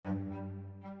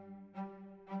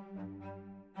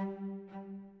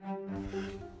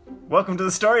Welcome to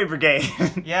the Story Brigade.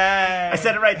 Yay! I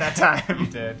said it right that time. You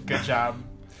did. Good job.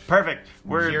 Perfect.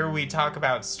 Here we talk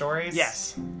about stories.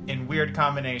 Yes. In weird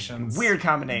combinations. Weird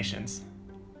combinations.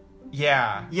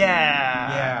 Yeah.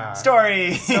 Yeah.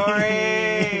 Stories.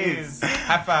 Stories.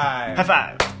 High five. High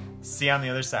five. See you on the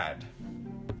other side.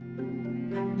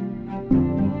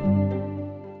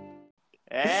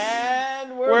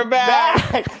 And we're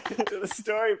back. to the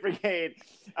Story Brigade.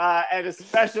 And a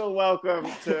special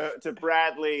welcome to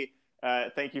Bradley.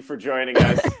 Thank you for joining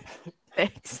us.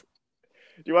 Thanks.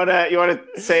 You wanna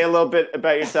say a little bit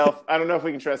about yourself? I don't know if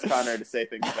we can trust Connor to say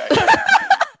things back.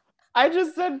 I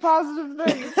just said positive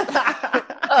things.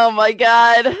 Oh my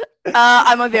god.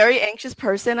 I'm a very anxious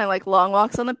person. I like long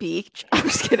walks on the beach. I'm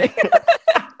just kidding.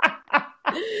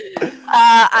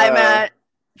 I'm a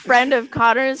friend of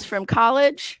Connor's from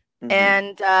college,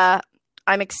 and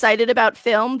I'm excited about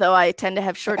film, though I tend to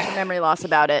have short-term memory loss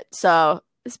about it. So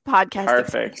this podcast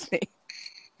Perfect.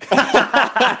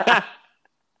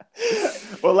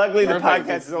 Well, luckily the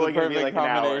podcast is only going to be like an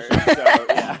hour. So,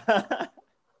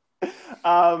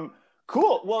 yeah.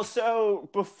 Cool. Well, so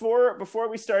before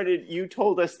we started, you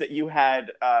told us that you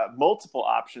had multiple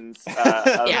options of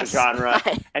the genre,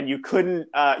 and you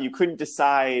couldn't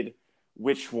decide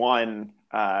which one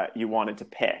you wanted to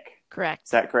pick. Correct.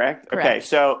 Is that correct? Okay.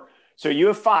 So you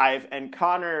have 5, and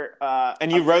Connor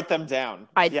and you wrote them down.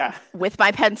 With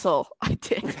my pencil, I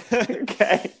did.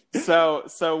 Okay.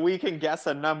 So we can guess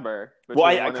a number.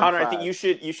 Well, Connor, I think you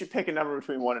should pick a number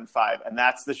between 1 and 5, and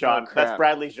that's the genre. Oh, that's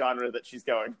Bradley's genre that she's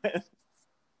going with.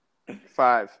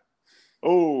 5.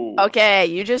 Oh. Okay,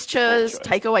 you just chose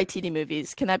Taika Waititi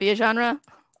movies. Can that be a genre?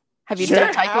 Have you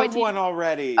done Taika I have Waititi? one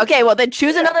already. Okay, well then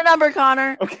choose another number,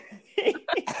 Connor. Okay.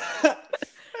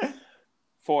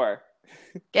 4.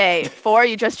 Okay, 4.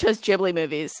 You just chose Ghibli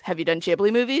movies. Have you done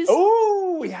Ghibli movies?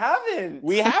 Oh, we haven't.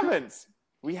 We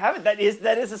haven't. That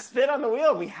is a spin on the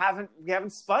wheel. We haven't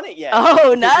spun it yet.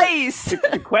 Oh, nice.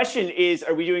 The question is,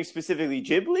 are we doing specifically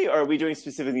Ghibli, or are we doing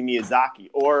specifically Miyazaki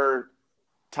or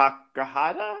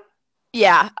Takahata?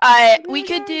 Yeah, we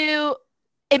could do.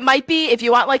 It might be, if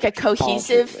you want like a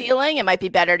cohesive feeling, it might be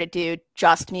better to do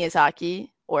just Miyazaki.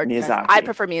 Or Miyazaki. I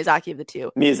prefer Miyazaki of the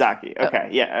two. Miyazaki. Okay.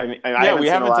 Yeah. We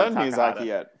haven't done Miyazaki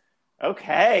yet.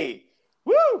 Okay.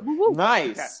 Woo!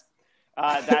 Nice.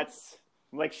 Okay. That's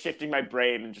like shifting my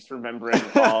brain and just remembering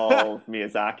all of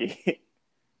Miyazaki.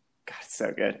 God, it's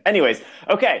so good. Anyways,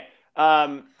 okay.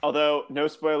 Although no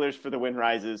spoilers for The Wind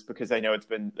Rises, because I know it's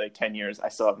been like 10 years. I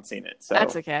still haven't seen it. So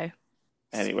that's okay.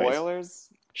 Anyways. Spoilers?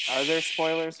 Are there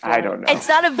spoilers for I don't know. It's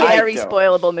not a very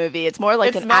spoilable movie. It's more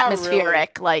like an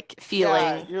atmospheric like feeling.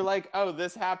 Yeah, you're like, oh,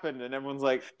 this happened, and everyone's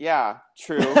like, yeah,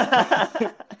 true.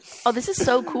 Oh, this is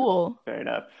so cool. Fair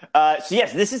enough. So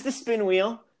yes, this is the spin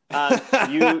wheel.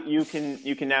 You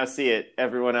can now see it.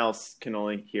 Everyone else can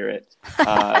only hear it.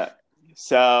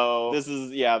 So this is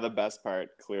the best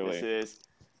part. Clearly, this is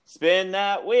spin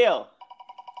that wheel.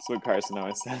 That's what Carson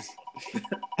always says.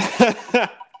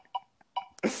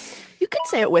 You can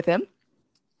say it with him.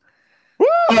 Woo!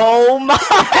 Oh my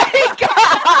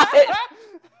god!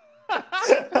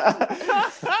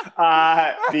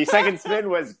 The second spin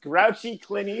was Grouchy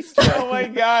Clint Eastwood. Oh my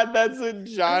god, that's a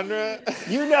genre.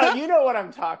 You know what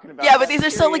I'm talking about. Yeah, but these are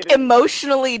so like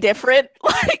emotionally different,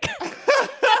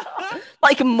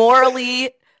 like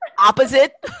morally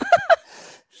opposite.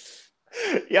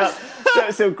 Yeah.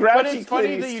 So Grouchy. But it's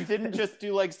funny that you didn't just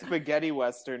do like spaghetti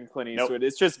western Clint Eastwood. Nope.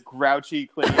 It's just Grouchy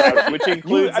Clint Eastwood, which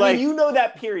includes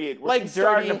that period where like he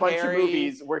starred in a bunch of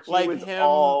movies where he was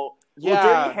all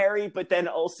Dirty Harry, but then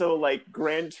also like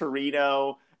Gran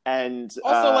Torino and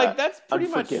also like that's pretty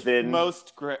Unforgiven. Much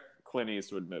most Clint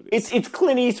Eastwood movies. It's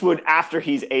Clint Eastwood after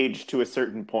he's aged to a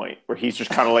certain point where he's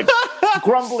just kind of like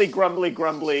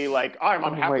grumbly, like I'm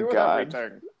unhappy with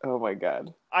everything. Oh my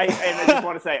god. I just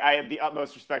want to say I have the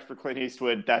utmost respect for Clint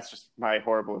Eastwood. That's just my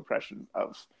horrible impression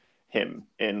of him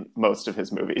in most of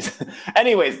his movies.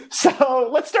 Anyways, so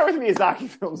let's start with Miyazaki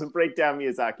films and break down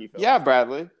Miyazaki films. Yeah,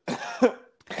 Bradley.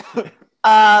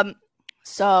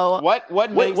 So what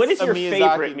is your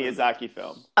favorite Miyazaki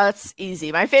film? It's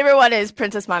easy. My favorite one is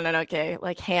Princess Mononoke,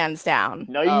 like hands down.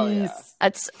 Nice.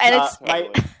 Oh,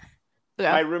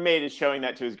 yeah. My roommate is showing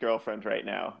that to his girlfriend right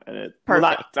now, and it's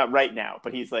not right now,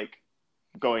 but he's like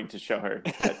going to show her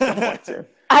at some point soon.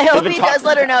 I hope he does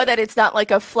let her know that it's not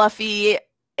like a fluffy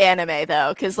anime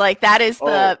though, because like that is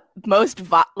the most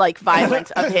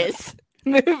violent of his.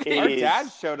 movie. Our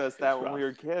dad showed us that when we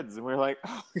were kids, and we were like,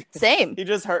 oh. Same. He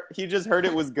just heard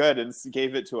it was good and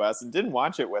gave it to us and didn't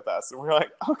watch it with us. And we were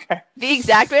like, okay. The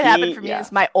exact way it happened for me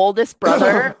is my oldest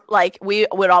brother. Like, we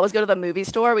would always go to the movie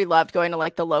store. We loved going to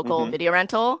like the local video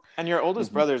rental. And your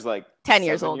oldest brot's like 10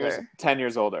 years older. 10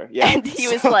 years older. Yeah. And he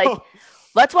was like,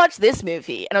 let's watch this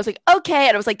movie. And I was like, okay.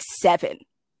 And I was like 7.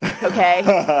 Okay.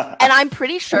 And I'm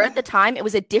pretty sure at the time it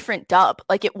was a different dub.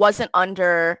 Like, it wasn't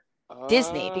under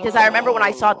Disney, because I remember when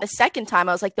I saw it the second time,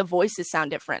 I was like, the voices sound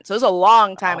different. So it was a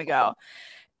long time ago.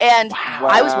 And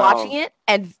I was watching it,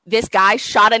 and this guy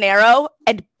shot an arrow,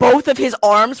 and both of his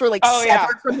arms were like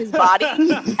severed from his body.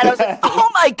 And I was like, oh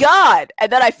my God.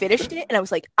 And then I finished it, and I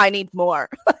was like, I need more.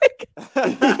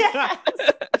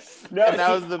 No, and that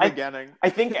was the beginning.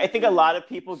 I think a lot of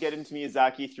people get into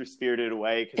Miyazaki through Spirited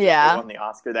Away because they won the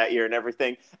Oscar that year and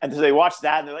everything. And so they watch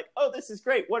that and they're like, oh, this is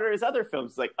great. What are his other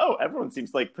films? It's like, oh, everyone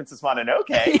seems like Princess Mononoke.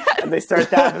 Yes. And they start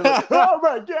that and they're like, oh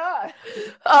my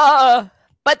God.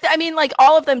 But I mean, like,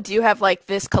 all of them do have like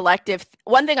this collective.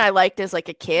 One thing I liked as like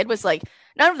a kid was like,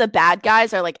 none of the bad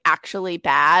guys are like actually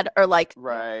bad, or like,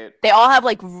 they all have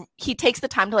like, he takes the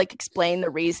time to like explain the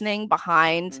reasoning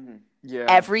behind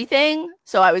everything.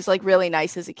 So I was like really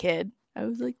nice as a kid. I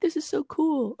was like, this is so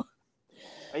cool.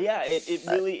 Yeah, it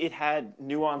really had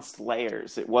nuanced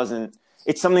layers.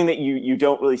 It's something that you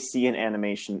don't really see in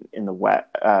animation in the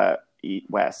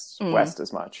West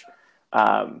as much.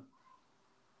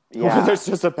 Yeah, there's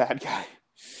just a bad guy.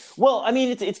 Well, I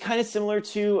mean, it's kind of similar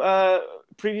to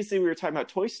previously we were talking about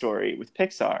Toy Story with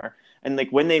Pixar, and like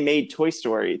when they made Toy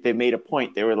Story, they made a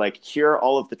point. They were like, here are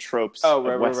all of the tropes of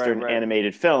Western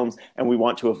animated films, and we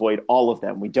want to avoid all of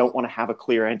them. We don't want to have a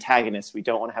clear antagonist. We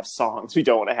don't want to have songs. We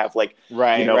don't want to have like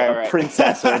a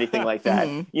princess or anything like that.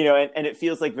 You know, and it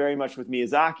feels like very much with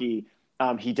Miyazaki,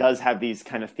 he does have these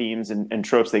kind of themes and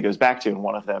tropes that he goes back to, and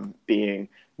one of them being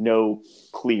no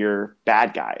clear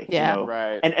bad guy. Yeah. You know?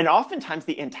 Right. And oftentimes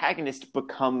the antagonist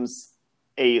becomes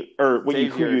who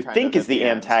you think is the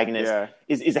antagonist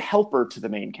is a helper to the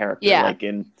main character. Yeah. Like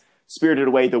in Spirited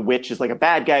Away, the witch is like a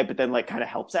bad guy, but then like kind of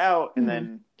helps out. And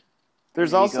then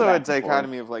there's also a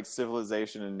dichotomy of like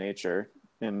civilization and nature.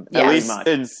 And at least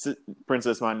in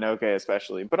Princess Mononoke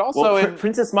especially. But also in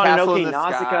Princess Mononoke,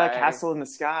 Nausicaa, Castle in the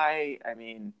Sky. I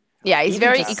mean... Yeah, he's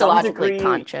very ecologically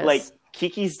conscious. Like,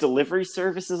 Kiki's Delivery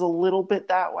Service is a little bit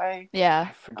that way. Yeah.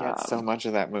 I forget so much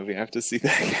of that movie. I have to see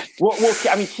that again. Well,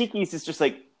 I mean, Kiki's is just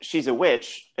like, she's a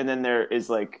witch, and then there is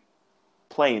like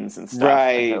planes and stuff.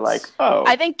 Right. And they're like, oh.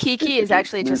 I think Kiki is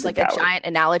actually just like a giant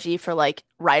analogy for like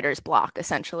writer's block,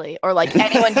 essentially. Or like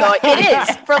anyone going, it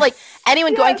is, for like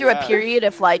anyone going through a period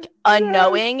of like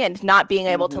unknowing and not being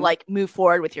able to like move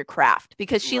forward with your craft.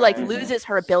 Because she like loses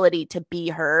her ability to be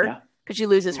her, because she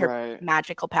loses her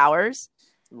magical powers.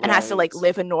 And has to like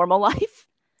live a normal life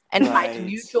and find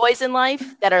new joys in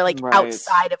life that are like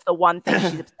outside of the one thing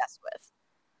she's obsessed with.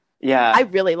 Yeah, I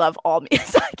really love all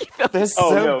Miyazaki films. It's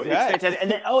fantastic.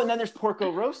 And then there's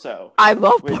Porco Rosso. I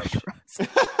love Porco Rosso.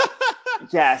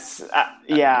 Yes,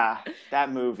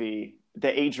 that movie,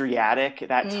 the Adriatic,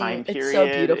 that time period. It's so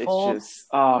beautiful. It's just,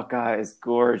 oh god, it's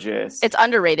gorgeous. It's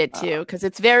underrated too because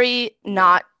it's very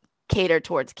not catered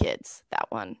towards kids. That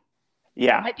one.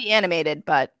 Yeah, it might be animated,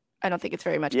 but I don't think it's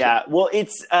very much. Yeah, well,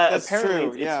 it's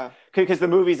apparently true. Because the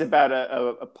movie's about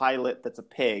a pilot that's a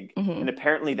pig, and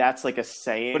apparently that's like a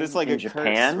saying. But it's like in a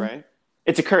Japan, curse, right?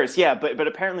 It's a curse, yeah. But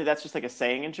apparently that's just like a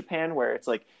saying in Japan where it's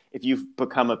like if you've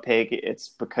become a pig, it's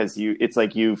because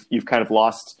you've kind of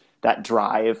lost that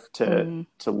drive to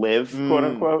live, quote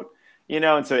unquote. You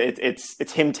know, and so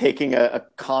it's him taking a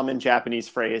common Japanese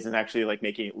phrase and actually like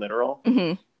making it literal,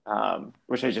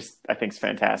 which I think is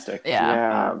fantastic.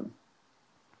 Yeah.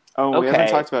 We haven't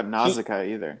talked about Nausicaa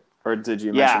either. Or did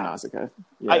you mention Nausicaa?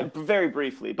 Yeah. Very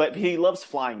briefly, but he loves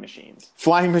flying machines.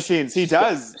 Flying machines, he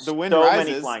does. The Wind Rises.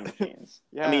 So many flying machines.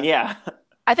 I mean,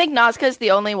 I think Nausicaa is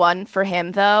the only one for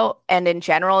him, though, and in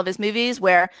general of his movies,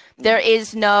 where there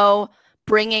is no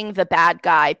bringing the bad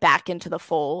guy back into the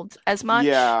fold as much.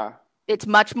 Yeah. It's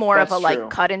much more of a like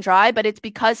cut and dry, but it's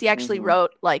because he actually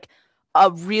wrote like a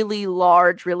really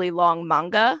large, really long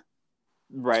manga.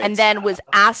 Right. And then was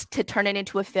asked to turn it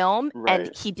into a film, and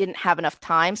he didn't have enough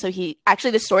time. So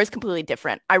the story is completely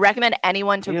different. I recommend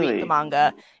anyone to read the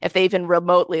manga if they even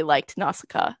remotely liked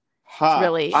Nausicaa.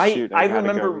 Really, I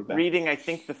remember reading. I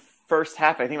think the first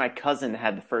half. I think my cousin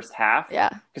had the first half. Yeah,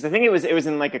 because I think it was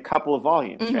in like a couple of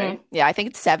volumes, right? Yeah, I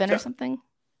think it's 7 or something.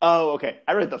 Oh, okay.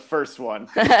 I read the first one.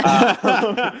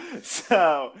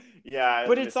 So yeah,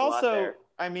 but it's also,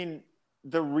 I mean,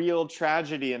 the real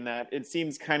tragedy in that, it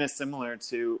seems kind of similar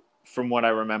to, from what I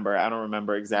remember, I don't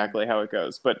remember exactly how it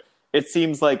goes, but it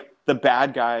seems like the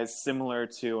bad guys, similar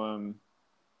to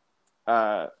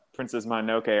Princess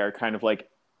Mononoke, are kind of like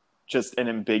just an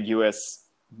ambiguous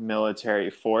military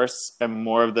force, and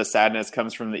more of the sadness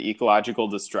comes from the ecological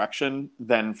destruction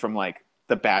than from like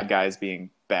the bad guys being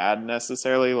bad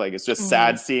necessarily. Like it's just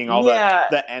sad seeing all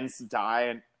the Ents die,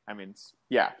 and I mean,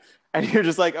 yeah, and you're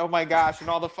just like, oh my gosh, and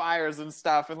all the fires and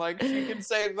stuff, and like she can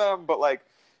save them, but like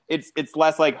it's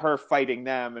less like her fighting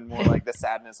them and more like the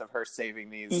sadness of her saving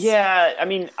these. Yeah, I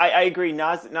mean, I agree.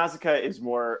 Nausicaa is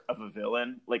more of a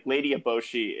villain. Like Lady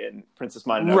Eboshi in Princess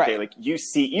Mononoke, Right. like you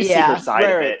see her side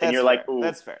of it, and you're fair. like, ooh,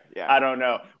 that's fair. Yeah, I don't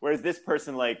know. Whereas this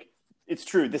person, like, it's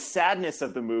true. The sadness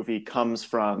of the movie comes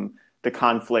from the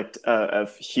conflict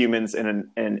of humans in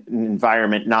an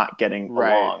environment not getting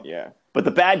along. Yeah, but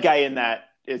the bad guy in that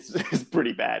is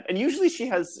pretty bad. And usually she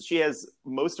has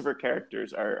most of her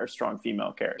characters are strong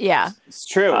female characters. Yeah, it's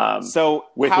true. So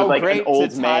with how like great an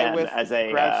old to tie man with as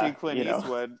a Grouchy Clint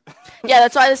Eastwood. yeah.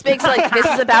 That's why this makes like this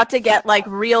is about to get like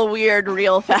real weird,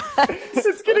 real fast.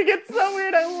 It's gonna get so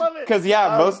weird. I love it. Because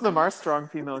most of them are strong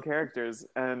female characters,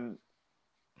 and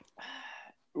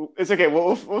it's okay.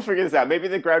 We'll figure this out. Maybe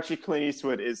the Grouchy Clint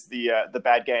Eastwood is the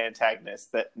bad guy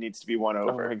antagonist that needs to be won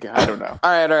over. Oh my God. I don't know.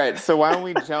 All right. So why don't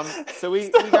we jump? So we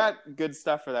got good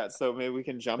stuff for that. So maybe we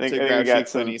can jump to Grouchy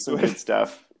Clint Eastwood. Some good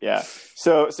stuff. Yeah.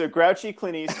 So Grouchy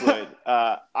Clint Eastwood.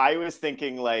 I was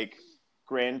thinking like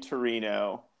Gran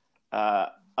Torino,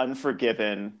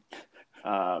 Unforgiven.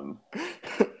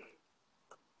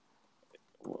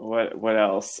 What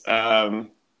else?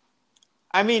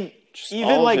 I mean,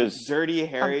 even like Dirty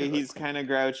Harry, he's kind of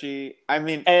grouchy. I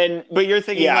mean, but you're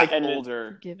thinking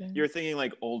older. You're thinking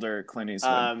like older Clint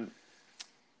Eastwood.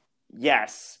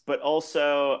 Yes, but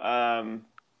also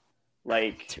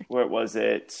like what was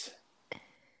it? $1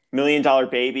 Million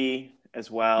Baby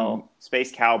as well.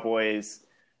 Space Cowboys.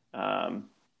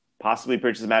 Possibly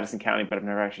Bridges of Madison County, but I've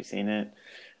never actually seen it.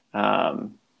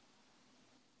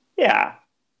 Yeah,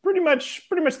 pretty much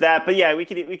that. But yeah, we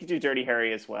could do Dirty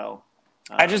Harry as well.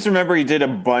 I just remember he did a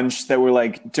bunch that were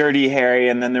like Dirty Harry,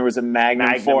 and then there was a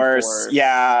Magnum Force.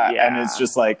 Yeah, and it's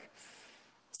just like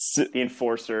the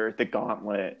Enforcer, the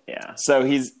Gauntlet. Yeah.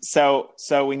 So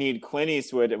so we need Clint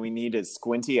Eastwood, and we need his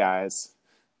squinty eyes.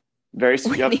 We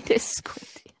need his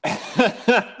squinty.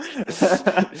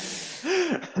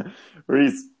 Where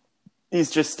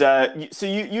he's just so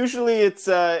usually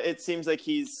it seems like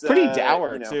he's pretty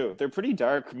dour too. They're pretty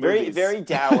dark movies. Very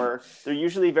dour. They're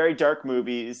usually very dark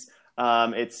movies.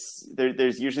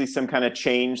 There's usually some kind of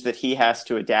change that he has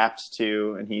to adapt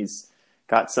to, and he's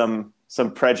got some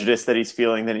prejudice that he's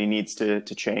feeling that he needs to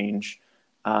change.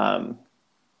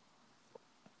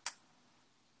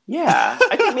 Yeah,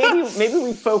 I think maybe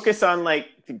we focus on like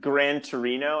the Gran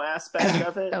Torino aspect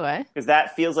of it, because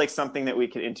that feels like something that we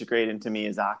could integrate into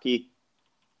Miyazaki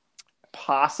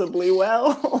possibly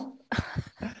well.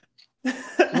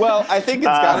 Well, I think it's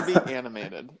got to be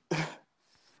animated.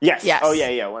 Yes. Oh yeah.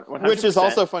 100%. Which is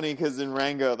also funny because in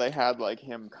Rango they had like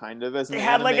him kind of as an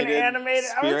animated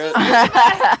spirit.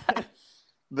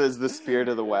 There's the Spirit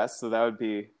of the West, so that would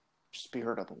be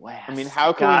Spirit of the West. I mean,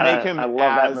 how can we make him? I love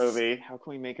that movie. How can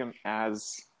we make him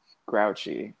as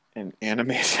grouchy and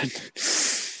animated?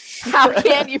 How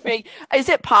can you make? Is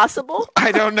it possible?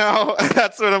 I don't know.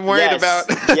 That's what I'm worried about.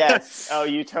 Yes. Oh,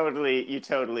 you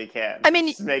totally can. I mean,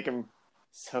 just make him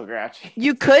so grouchy.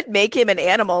 You could make him an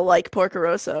animal like Porco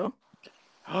Rosso.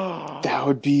 That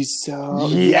would be so.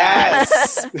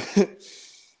 Yes.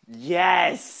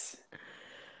 Yes.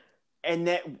 And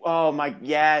that,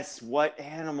 what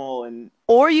animal?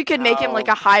 Or you could make him like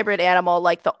a hybrid animal,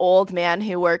 like the old man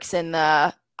who works in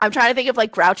the. I'm trying to think of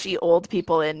like grouchy old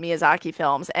people in Miyazaki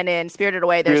films, and in Spirited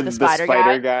Away, there's the spider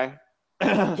guy.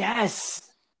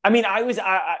 Yes. I mean,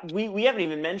 we haven't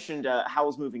even mentioned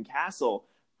Howl's Moving Castle,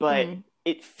 but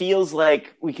it feels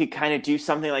like we could kind of do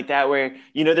something like that, where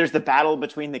there's the battle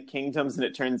between the kingdoms, and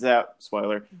it turns out,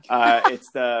 spoiler,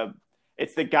 it's the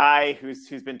guy who's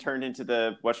been turned into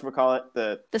the whatchamacallit,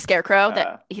 the scarecrow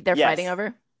that they're fighting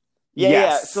over.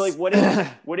 Yeah. So like, what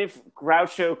if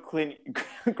Grouchy Clint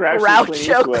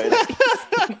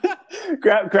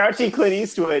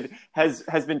Eastwood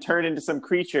has been turned into some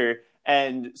creature,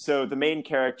 and so the main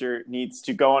character needs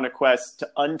to go on a quest to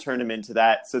unturn him into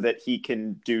that, so that he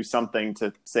can do something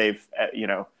to save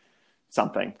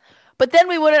something. But then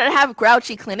we wouldn't have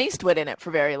Grouchy Clint Eastwood in it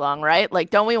for very long, right? Like,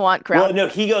 don't we want Grouchy? Well, no,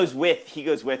 he goes with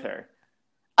her.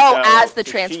 Oh, so, as the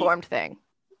transformed thing.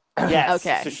 Yes.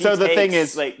 Okay. So the thing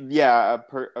is, like, a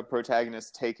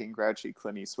protagonist taking Grouchy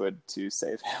Clint Eastwood to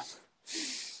save him.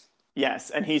 Yes,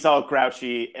 and he's all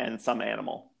grouchy and some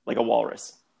animal, like a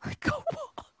walrus. Like a walrus.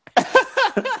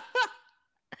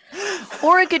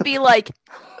 Or it could be like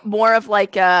more of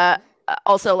like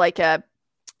also like a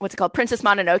what's it called, Princess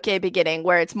Mononoke beginning,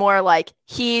 where it's more like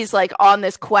he's like on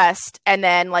this quest, and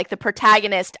then like the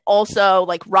protagonist also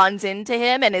like runs into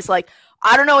him and is like,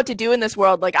 I don't know what to do in this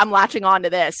world. Like, I'm latching on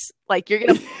to this. Like, you're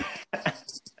gonna,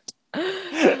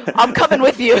 I'm coming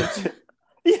with you.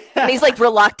 Yeah. And he's like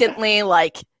reluctantly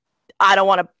like, I don't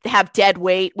want to have dead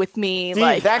weight with me. See,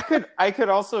 like I could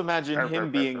also imagine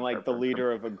him being like the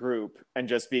leader of a group and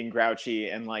just being grouchy,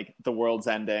 and like the world's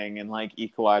ending and like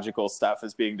ecological stuff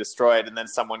is being destroyed, and then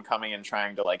someone coming and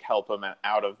trying to like help him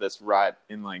out of this rut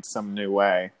in like some new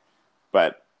way.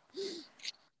 But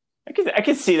I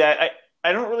could see that.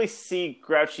 I don't really see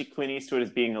Grouchy Clint Eastwood as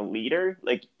being a leader.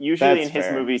 Like, usually That's in his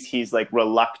fair. movies, he's like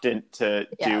reluctant to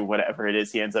do whatever it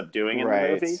is he ends up doing in the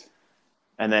movie,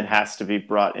 and then has to be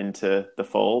brought into the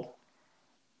fold.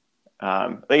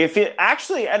 Like, if it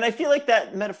actually, and I feel like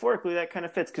that metaphorically that kind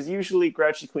of fits, because usually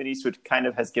Grouchy Clint Eastwood kind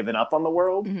of has given up on the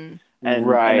world, and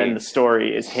then the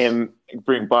story is him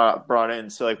being brought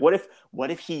in. So like, what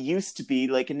if he used to be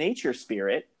like a nature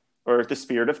spirit or the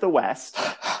spirit of the West,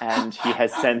 and he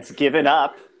has since given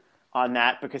up on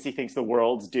that because he thinks the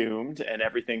world's doomed and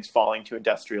everything's falling to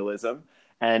industrialism,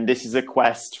 and this is a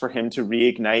quest for him to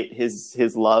reignite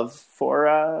his love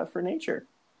for nature.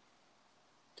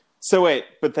 So wait,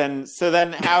 so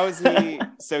then how is he?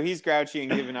 So he's grouchy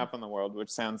and giving up on the world, which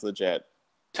sounds legit.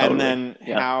 Totally. And then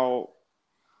Yeah. how?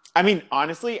 I mean,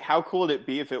 honestly, how cool would it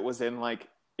be if it was in like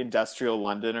industrial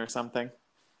London or something?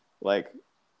 Like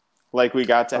we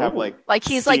got to have like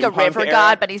he's like a steampunk river era.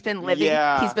 god, but he's been living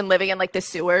Yeah. he's been living in like the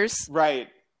sewers. Right.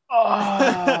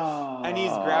 Oh. And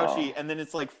he's grouchy, and then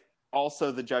it's like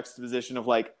also the juxtaposition of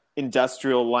like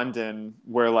industrial London,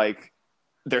 where like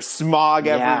there's smog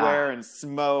everywhere and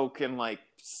smoke and like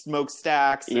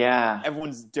smokestacks. Yeah.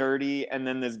 Everyone's dirty, and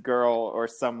then this girl or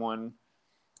someone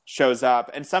shows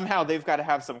up, and somehow they've got to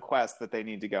have some quest that they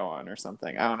need to go on or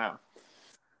something. I don't know.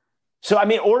 So, I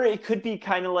mean, or it could be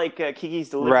kind of like Kiki's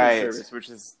Delivery Service, which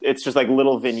is, it's just like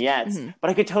little vignettes. Mm-hmm. But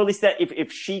I could totally see that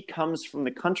if she comes from the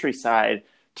countryside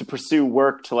to pursue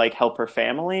work to like help her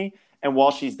family, and while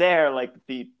she's there, like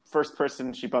the first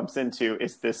person she bumps into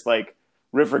is this like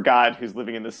river god who's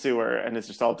living in the sewer and is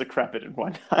just all decrepit and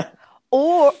whatnot.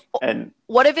 Or And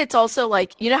what if it's also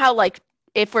like, you know how like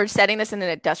if we're setting this in an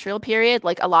industrial period,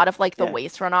 like a lot of like the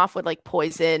waste runoff would like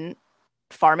poison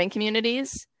farming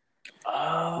communities.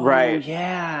 oh, Right.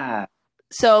 yeah.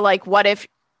 So like what if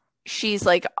she's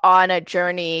like on a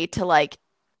journey to like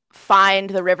find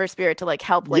the river spirit to like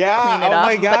help like clean it up,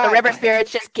 my but God. the river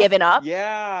spirit's just given up.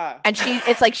 Yeah. And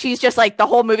it's like she's just like the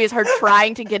whole movie is her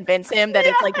trying to convince him that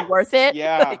it's like worth it.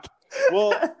 Yeah. Like,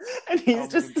 Well, And he's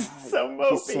just so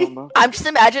mopey. I'm just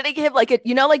imagining him like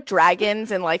like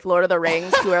dragons in like Lord of the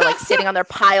Rings who are like sitting on their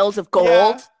piles of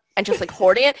gold and just like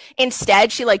hoarding it.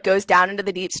 Instead, she like goes down into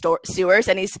the deep sewers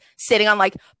and he's sitting on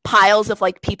like piles of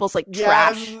like people's like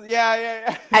trash,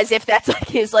 Yeah. as if that's like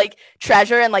his like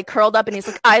treasure, and like curled up, and he's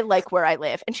like, I like where I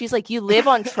live, and she's like, you live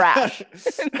on trash.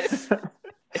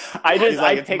 I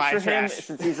It's picture my him, trash.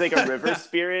 since he's like a river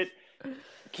spirit,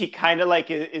 he kind of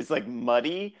like is like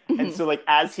muddy, and so like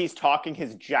as he's talking,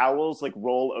 his jowls like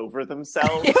roll over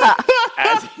themselves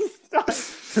as he's talking.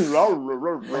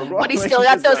 But he's still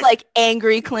got those like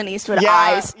angry Clint Eastwood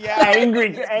eyes.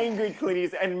 angry Clint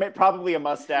Eastwood, and probably a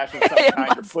mustache of some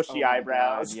kind, or bushy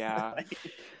eyebrows. Yeah.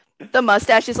 The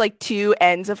mustache is like two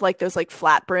ends of like those like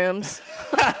flat brooms.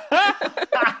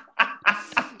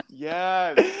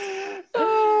 Yes.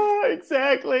 Oh,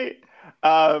 exactly.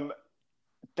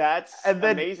 That's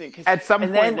amazing. At some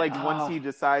point, once he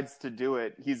decides to do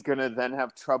it, he's gonna then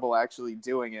have trouble actually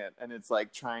doing it, and it's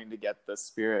like trying to get the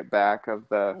spirit back of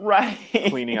the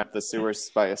cleaning up the sewer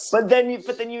spice. But then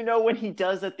you know when he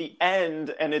does at the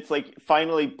end, and it's like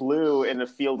finally blue in a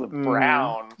field of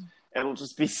brown, it'll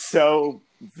just be so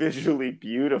visually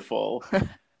beautiful.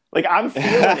 Like, I'm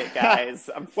feeling it, guys.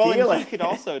 I'm feeling it. Could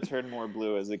also turn more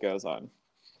blue as it goes on.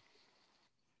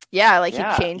 Yeah, like he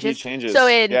changes. So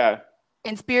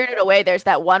in Spirited Away, there's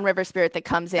that one river spirit that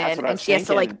comes in, and she has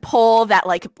to like pull that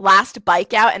like last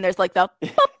bike out, and there's like the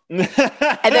and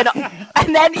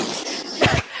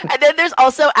then there's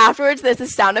also afterwards there's the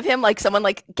sound of him like someone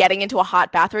like getting into a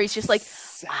hot bath where he's just like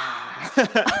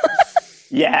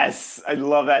Yes, I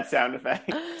love that sound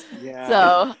effect. Yeah.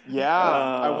 So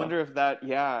I wonder if that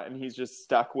and he's just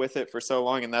stuck with it for so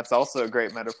long, and that's also a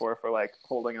great metaphor for like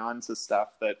holding on to stuff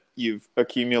that you've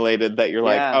accumulated that you're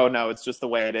like, oh no, it's just the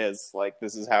way it is. Like,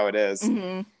 this is how it is.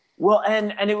 Mm-hmm. Well,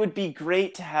 and it would be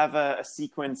great to have a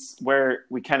sequence where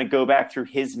we kind of go back through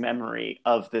his memory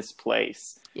of this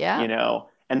place. Yeah. You know,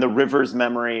 and the river's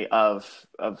memory of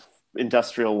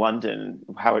industrial London,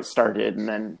 how it started, and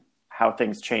then how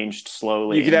things changed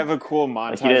slowly. You could have a cool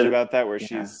montage about that where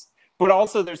she's... But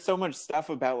also there's so much stuff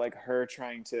about like her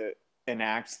trying to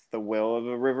enact the will of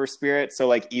a river spirit. So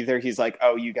like either he's like,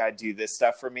 oh, you gotta do this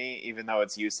stuff for me, even though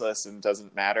it's useless and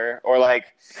doesn't matter. Or like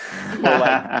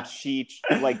she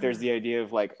like there's the idea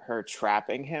of like her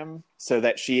trapping him so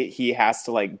that he has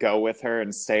to like go with her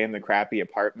and stay in the crappy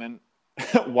apartment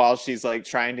while she's like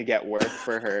trying to get work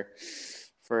for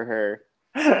her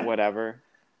whatever.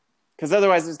 Because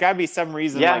otherwise there's gotta be some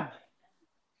reason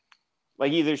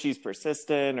like either she's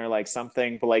persistent or like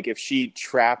something, but like if she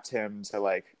trapped him to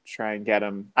like try and get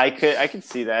him, I could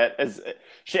see that. As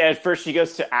at first she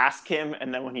goes to ask him,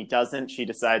 and then when he doesn't, she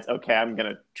decides, okay, I'm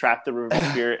gonna trap the river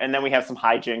spirit, and then we have some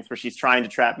hijinks where she's trying to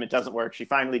trap him, it doesn't work. She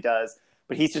finally does,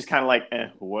 but he's just kind of like,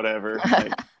 whatever.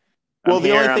 Like, well,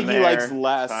 the only thing he likes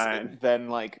less than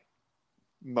like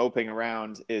moping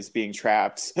around is being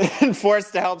trapped and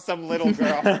forced to help some little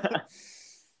girl.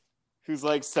 Who's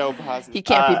like so positive. He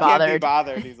can't be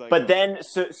bothered. He's like, but then,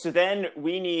 so then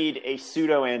we need a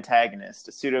pseudo antagonist,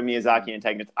 a pseudo Miyazaki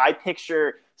antagonist. I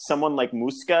picture someone like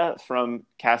Muska from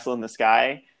Castle in the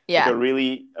Sky, like a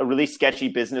really sketchy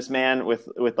businessman with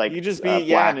like you just be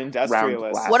black, an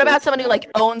industrialist. What about someone who like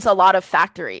owns a lot of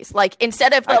factories? Like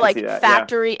instead of the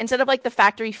factory, instead of like the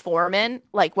factory foreman,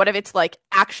 like what if it's like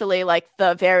actually like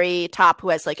the very top who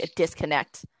has like a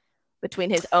disconnect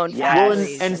between his own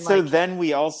factories. And so like, then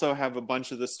we also have a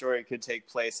bunch of the story could take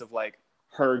place of like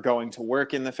her going to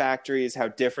work in the factories, how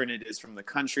different it is from the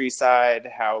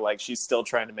countryside, how like she's still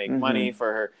trying to make money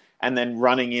for her, and then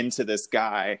running into this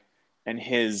guy and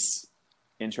his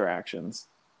interactions.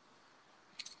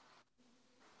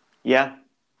 Yeah.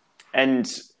 And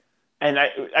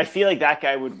I feel like that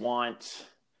guy would want,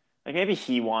 like maybe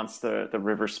he wants the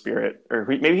river spirit, or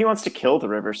maybe he wants to kill the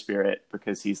river spirit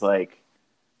because he's like,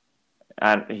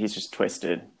 he's just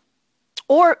twisted.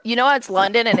 Or, you know, it's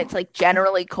London and it's like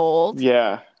generally cold.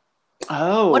 Yeah.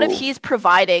 Oh. What if he's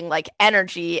providing like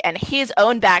energy and his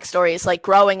own backstory is like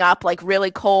growing up like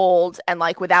really cold and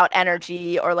like without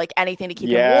energy or like anything to keep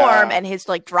him warm, and his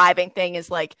like driving thing is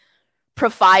like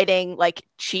providing like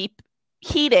cheap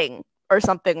heating or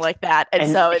something like that.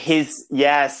 And so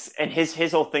it's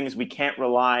his whole thing is we can't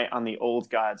rely on the old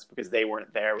gods because they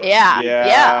weren't there.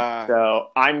 Yeah. So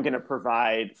I'm going to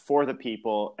provide for the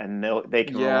people and they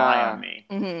can rely on me.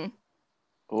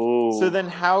 Mm-hmm. Ooh. So then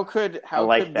how could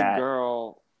the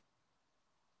girl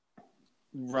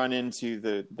run into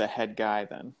the head guy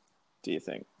then, do you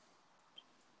think?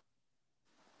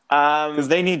 Because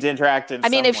they need to interact in. I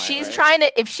mean, if she's trying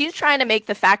to make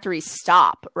the factory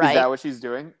stop, right? Is that what she's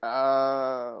doing?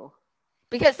 Oh.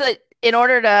 Because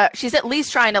she's at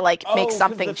least trying to like make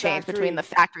something change between the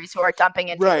factories who are dumping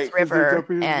into this river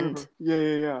and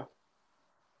yeah.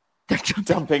 They're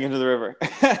dumping into the river.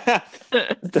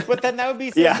 But then that would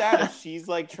be so sad if she's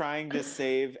like trying to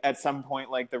save at some point,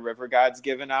 like the river god's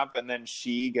given up, and then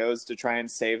she goes to try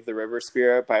and save the river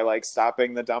spirit by like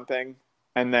stopping the dumping.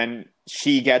 And then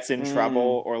she gets in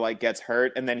trouble or like gets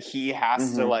hurt, and then he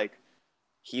has to like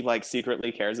he like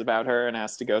secretly cares about her and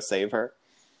has to go save her.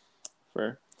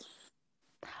 But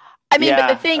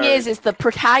the thing is the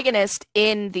protagonist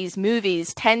in these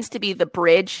movies tends to be the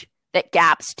bridge that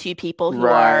gaps two people who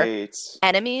are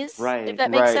enemies, if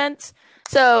that makes sense.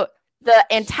 So the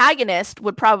antagonist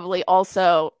would probably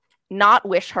also not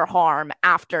wish her harm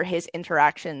after his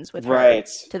interactions with her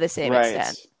to the same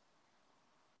extent.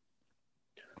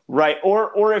 Right,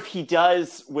 or if he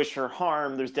does wish her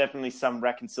harm, there's definitely some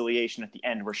reconciliation at the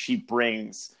end where she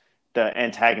brings the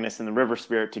antagonist and the river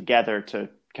spirit together to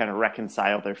kind of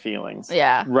reconcile their feelings.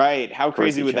 Yeah. Right. How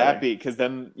crazy would that be? Because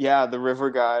then, the river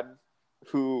god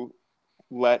who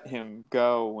let him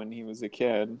go when he was a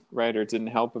kid, right, or didn't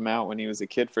help him out when he was a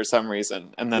kid for some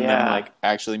reason, and then them like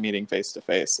actually meeting face to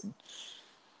face.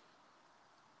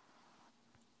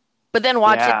 But then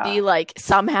watch it be like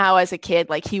somehow as a kid,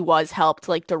 like he was helped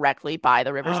like directly by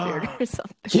the river spirit or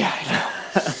something. Yeah,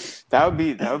 that would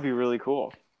be really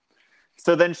cool.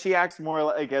 So then she acts more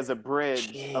like as a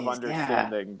bridge of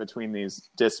understanding between these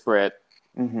disparate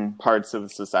parts of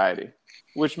society,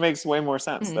 which makes way more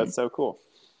sense. That's so cool.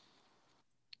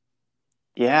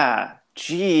 Yeah,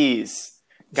 jeez,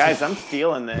 guys, I'm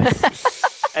feeling this.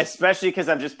 Especially because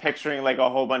I'm just picturing like a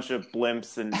whole bunch of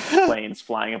blimps and planes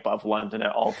flying above London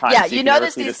at all times. Yeah, so you know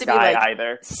this needs to be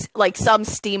like some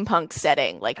steampunk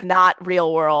setting, like not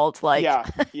real world. Like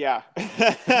yeah.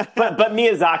 but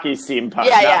Miyazaki's steampunk,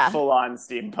 not full on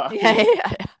steampunk.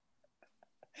 Yeah.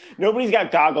 Nobody's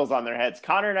got goggles on their heads.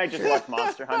 Connor and I just watched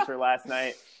Monster Hunter last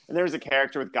night. and there was a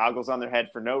character with goggles on their head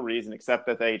for no reason except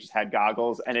that they just had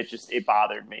goggles, and it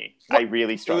bothered me. I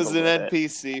really struggled with it. It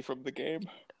was an NPC from the game.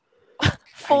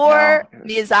 For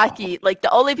Miyazaki, like, the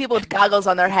only people with goggles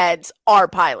on their heads are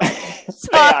pilots. So...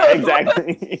 Yeah,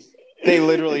 exactly. They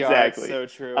literally are. It's so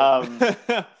true. All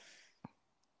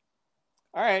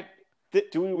right.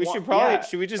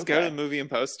 Should we just go to the movie and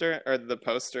poster, or the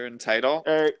poster and title,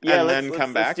 and then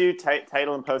come back? Let's do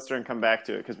title and poster and come back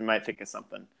to it, because we might think of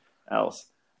something else.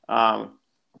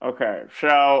 Okay,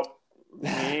 so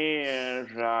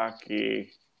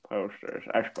Miyazaki posters.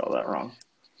 I spelled that wrong.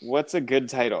 What's a good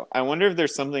title? I wonder if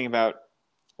there's something about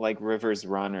like Rivers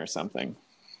Run or something.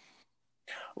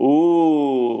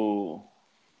 Ooh,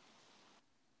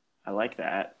 I like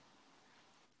that.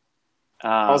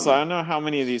 Also, I don't know how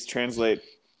many of these translate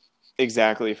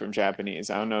exactly from Japanese.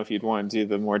 I don't know if you'd want to do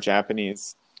the more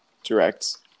Japanese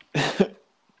direct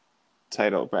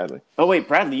title, Bradley. Oh, wait,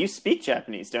 Bradley, you speak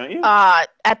Japanese, don't you?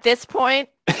 At this point,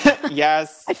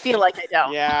 yes. I feel like I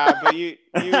don't. Yeah, but you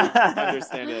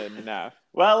understand it enough.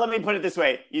 Well, let me put it this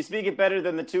way. You speak it better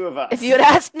than the two of us. If you had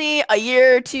asked me a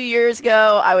year, 2 years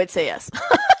ago, I would say yes.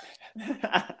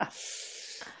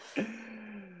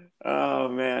 Oh,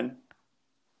 man.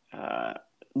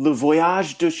 Le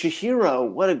Voyage de Chihiro.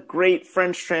 What a great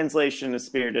French translation of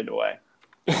Spirited Away.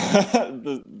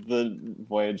 the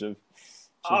voyage of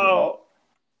Chihiro. Oh,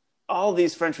 all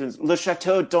these French ones. Le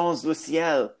Château dans le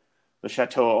ciel. Le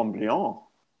Château Ambrion.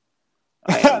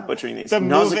 I am butchering these. The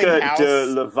Nausicaa house, de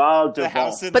Laval de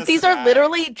Vent. But these are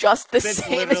literally just the it's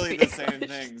same. Literally the same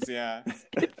things, yeah.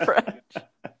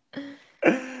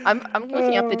 I'm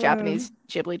looking up the Japanese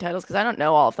Ghibli titles because I don't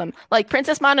know all of them. Like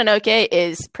Princess Mononoke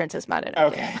is Princess Mononoke.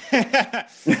 Okay.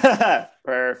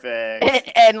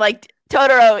 Perfect. And like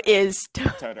Totoro is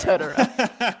Totoro.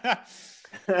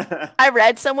 I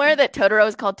read somewhere that Totoro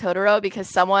is called Totoro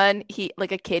because a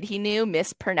kid he knew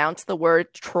mispronounced the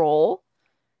word troll.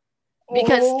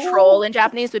 Because troll in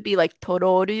Japanese would be like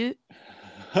Tororu.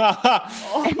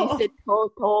 And he said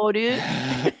Totoru.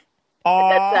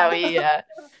 That's how he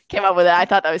came up with it. I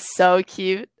thought that was so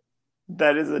cute.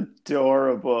 That is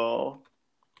adorable.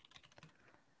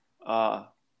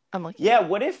 I'm like, yeah.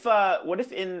 What if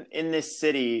in this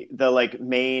city the like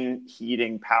main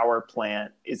heating power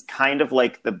plant is kind of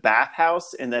like the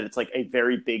bathhouse in that it's like a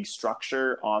very big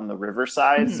structure on the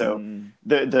riverside. Mm-hmm. So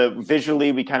the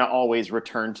visually we kind of always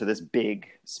return to this big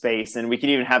space, and we could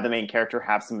even have the main character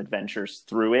have some adventures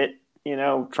through it. You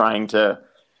know, trying to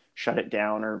shut it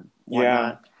down or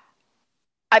whatnot. Yeah.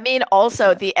 I mean,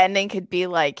 also the ending could be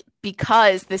like,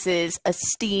 because this is a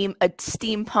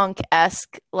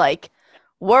steampunk-esque like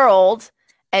world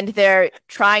and they're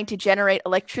trying to generate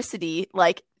electricity,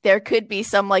 like there could be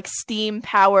some like steam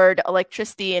powered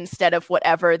electricity instead of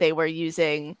whatever they were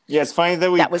using. Yeah, it's funny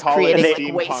that we was call creating it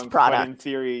like waste steampunk, product. but in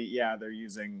theory, yeah, they're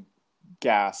using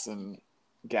gas and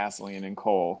gasoline and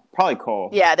coal. Probably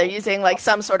coal. Yeah, they're using like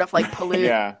some sort of like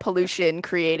pollution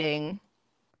creating.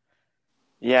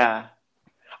 Yeah.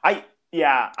 I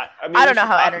mean, I don't know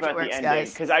how energy works,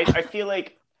 guys. Because I feel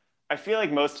like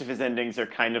most of his endings are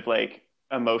kind of like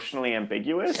emotionally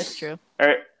ambiguous. That's true.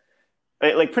 Or,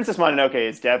 like Princess Mononoke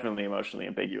is definitely emotionally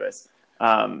ambiguous.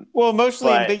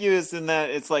 Emotionally ambiguous in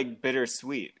that it's like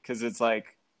bittersweet because it's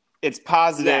like it's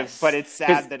positive, but it's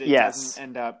sad that it doesn't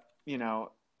end up. You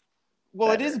know,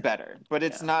 better. It is better, but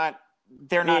it's not.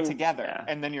 They're not together,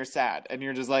 and then you're sad, and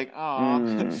you're just like,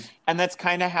 oh. And that's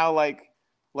kind of how like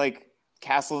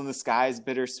Castle in the Sky is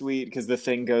bittersweet because the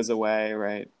thing goes away,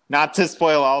 right? Not to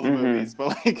spoil all the movies, but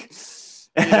like,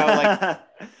 you know, like,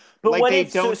 but like they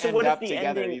don't so end up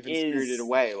together even Spirited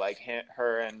Away, like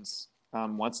her and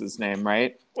what's his name,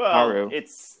 right? Well, Haru.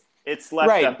 It's left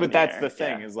right, up but that's the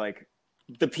thing is like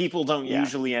the people don't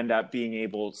usually end up being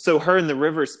able. So her and the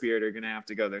river spirit are going to have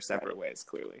to go their separate ways,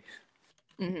 clearly.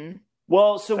 Mm-hmm.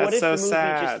 Well, so that's what if so the movie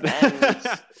sad. just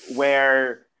ends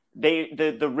where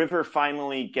the river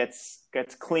finally gets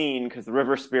clean because the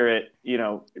river spirit, you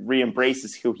know,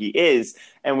 re-embraces who he is,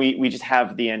 and we just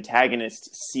have the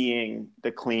antagonist seeing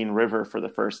the clean river for the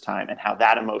first time and how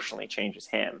that emotionally changes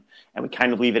him, and we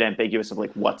kind of leave it ambiguous of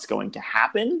like what's going to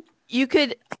happen. You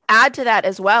could add to that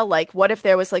as well, like what if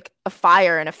there was like a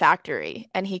fire in a factory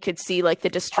and he could see like the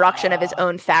destruction of his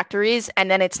own factories,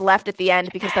 and then it's left at the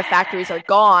end because the factories are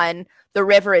gone. The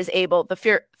river is able,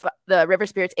 the river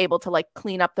spirit's able to like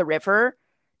clean up the river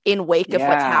in wake of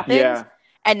what's happened. Yeah.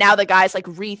 And now the guy's like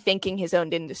rethinking his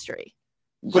own industry.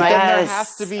 But then there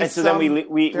has to be and so then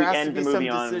we there has end to be the movie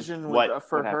some on decision what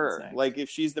for her. next. Like if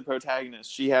she's the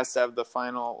protagonist, she has to have the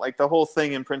final. Like the whole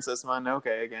thing in Princess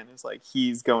Mononoke again is like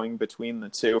he's going between the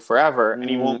two forever, and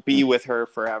he won't be with her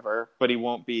forever, but he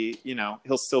won't be.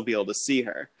 He'll still be able to see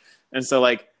her, and so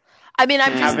like. I mean,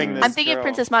 I'm thinking of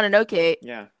Princess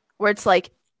Mononoke, where it's like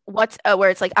where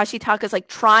it's like Ashitaka's like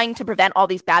trying to prevent all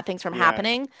these bad things from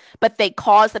happening, but they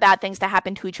cause the bad things to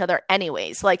happen to each other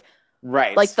anyways. Like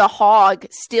like the hog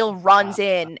still runs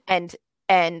in and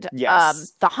the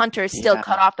hunters still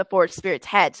cut off the forest spirit's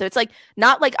head. So it's like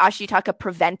not like Ashitaka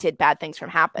prevented bad things from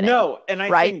happening. No, and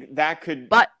I think that could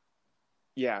I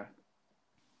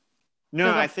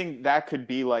think that could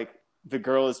be like the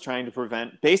girl is trying to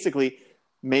prevent basically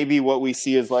maybe what we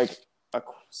see is like a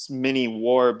mini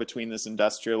war between this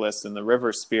industrialist and the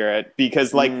river spirit,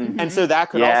 because like and so that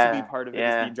could also be part of it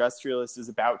is the industrialist is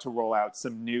about to roll out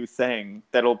some new thing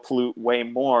that'll pollute way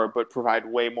more but provide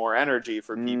way more energy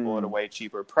for people at a way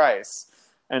cheaper price.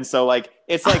 And so like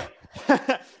it's like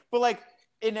but like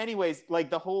in any ways like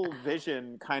the whole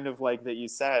vision kind of like that you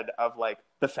said of like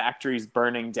the factories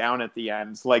burning down at the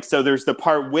end, like so there's the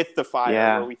part with the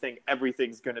fire where we think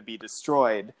everything's going to be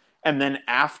destroyed, and then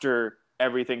after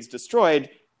everything's destroyed,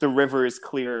 the river is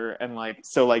clear, and like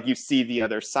so like you see the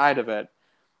other side of it.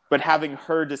 But having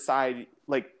her decide,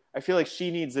 like I feel like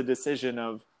she needs a decision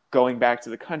of going back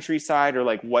to the countryside or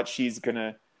like what she's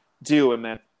gonna do, and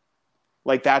then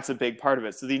like that's a big part of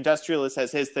it. So the industrialist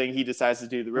has his thing he decides to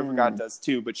do, the river god does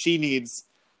too, but she needs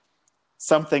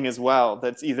something as well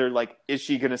that's either like is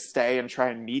she gonna stay and try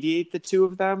and mediate the two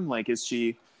of them, like is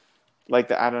she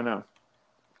like I don't know.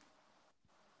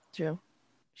 True.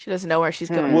 She doesn't know where she's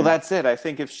going. Well, that's it. I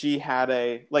think if she had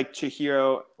like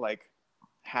Chihiro, like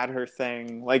had her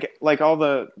thing, like all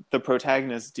the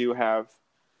protagonists do have,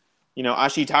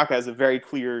 Ashitaka has a very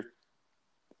clear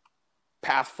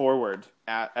path forward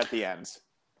at the end.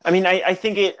 I mean, I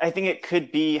think it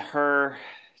could be her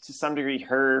to some degree,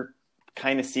 her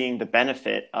kind of seeing the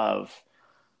benefit of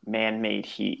man-made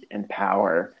heat and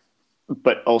power,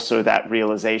 but also that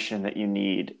realization that you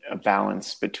need a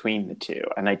balance between the two.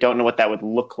 And I don't know what that would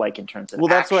look like in terms of Well,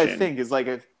 that's action. what I think is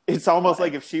like, it's almost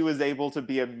like if she was able to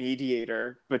be a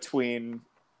mediator between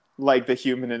like the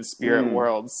human and spirit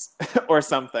worlds or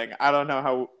something. I don't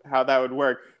know how that would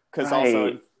work. Cause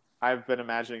also I've been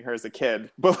imagining her as a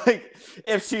kid, but like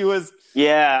if she was,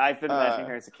 I've been imagining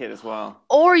her as a kid as well.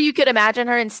 Or you could imagine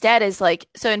her instead as like,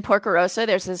 so in Porco Rosso,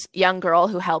 there's this young girl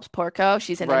who helps Porco.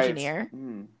 She's an engineer.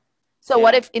 So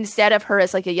what if instead of her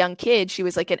as like a young kid, she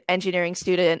was like an engineering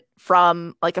student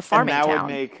from like a farming town? And that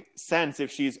would make sense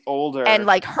if she's older. And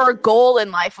like her goal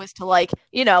in life was to like,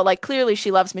 like clearly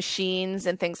she loves machines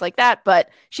and things like that,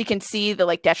 but she can see the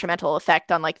like detrimental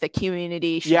effect on like the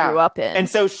community she grew up in. And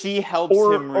so she helps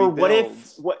him rebuild.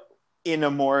 Or in a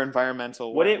more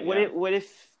environmental way.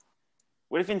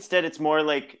 What if instead it's more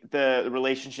like the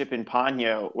relationship in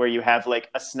Ponyo, where you have like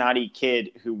a snotty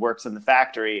kid who works in the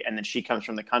factory, and then she comes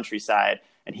from the countryside,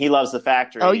 and he loves the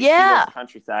factory. Oh, she loves the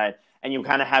countryside, and you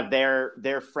kind of have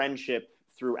their friendship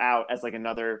throughout as like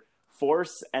another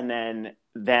force, and then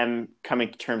them coming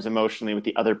to terms emotionally with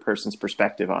the other person's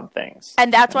perspective on things.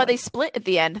 And that's why they split at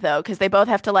the end, though, because they both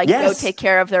have to like go take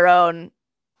care of their own.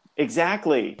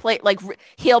 Exactly. Like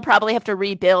he'll probably have to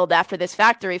rebuild after this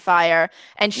factory fire,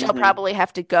 and she'll probably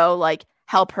have to go like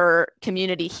help her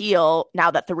community heal now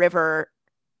that the river,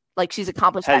 like she's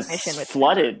accomplished that mission with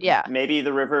flooded. Her. Yeah, maybe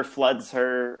the river floods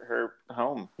her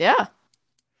home. Yeah,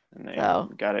 and they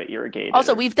gotta irrigate.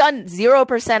 Also, we've done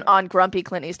 0% on Grumpy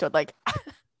Clint Eastwood. Like,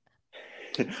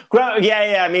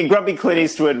 I mean, Grumpy Clint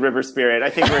Eastwood, River Spirit. I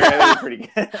think we're pretty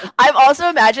good. I'm also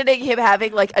imagining him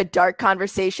having like a dark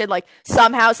conversation. Like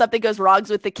somehow something goes wrong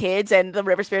with the kids, and the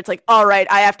River Spirit's like, "All right,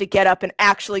 I have to get up and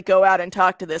actually go out and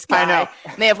talk to this guy." I know.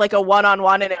 And they have like a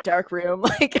one-on-one in a dark room.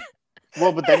 Like,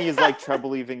 well, but then he's like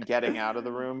trouble even getting out of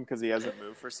the room because he hasn't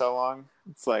moved for so long.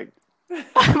 It's like.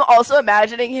 I'm also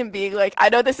imagining him being like, I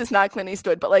know this is not Clint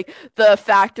Eastwood, but like the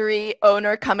factory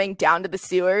owner coming down to the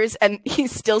sewers, and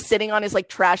he's still sitting on his like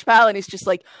trash pile, and he's just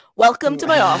like, "Welcome to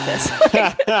my office."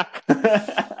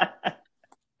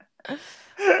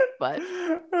 But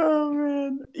oh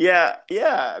man, yeah.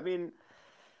 I mean,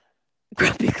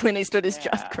 Grumpy Clint Eastwood is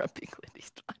just Grumpy Clint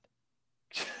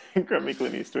Eastwood. Grumpy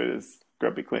Clint Eastwood is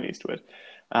Grumpy Clint Eastwood.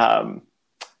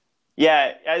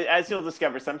 Yeah, as you'll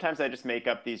discover, sometimes I just make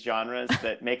up these genres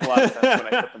that make a lot of sense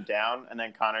when I put them down, and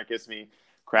then Connor gives me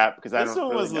crap because I don't really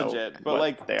know. This one was legit, but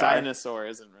like dinosaur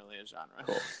isn't really a genre.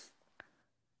 Cool.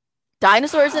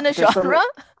 Dinosaur isn't a genre?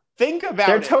 Think about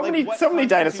there are it. so many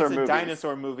dinosaur a movies.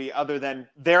 Dinosaur movie other than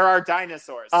there are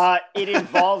dinosaurs. It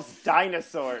involves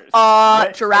dinosaurs.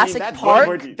 Jurassic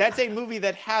Park. That's a movie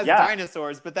that has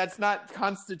dinosaurs, but that's not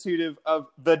constitutive of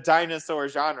the dinosaur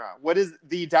genre. What is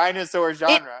the dinosaur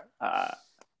genre?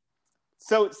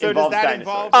 So does that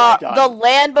involve The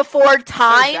Land Before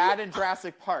Time? So that and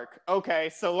Jurassic Park. Okay,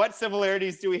 so what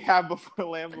similarities do we have before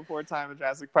Land Before Time and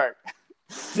Jurassic Park?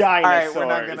 Dinosaurs. All right, we're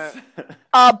not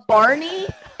gonna. Barney.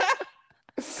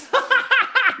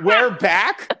 Where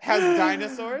Back has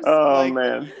dinosaurs. Oh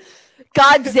man.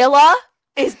 Godzilla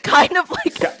is kind of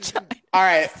like a giant. All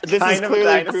right, this is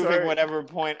clearly proving whatever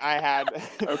point I had.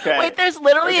 Okay. Wait, there's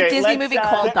literally a Disney movie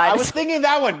called Dinosaurs. I was thinking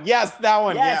that one. Yes, that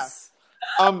one. Yes.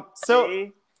 Yeah. So.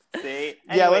 See?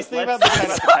 Yeah, let's think about the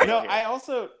title. No, here. I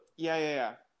also.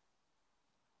 Yeah.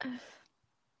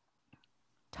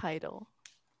 Title.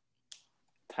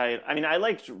 I mean, I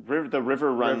liked the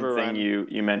River Run thing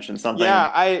you mentioned. Something.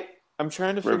 Yeah, I'm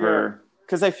trying to figure out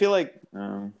because I feel like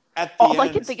at the all end, I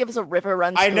can think of is a river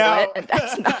runs I through know. it, and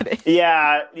that's not it.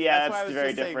 That's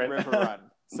very different. River Run.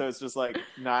 So it's just like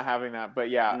not having that,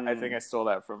 but I think I stole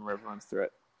that from River Runs Through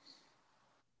It.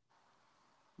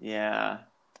 Yeah.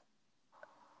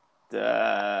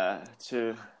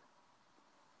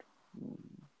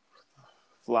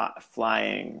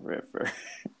 Flying river.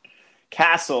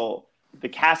 Castle. The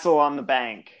castle on the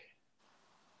bank.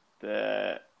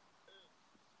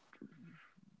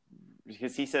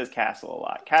 Because he says castle a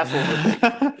lot. Castle.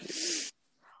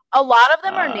 A lot of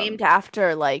them are named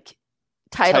after like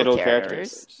title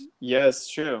characters. Yes,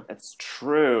 true. That's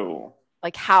true.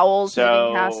 Like Howl's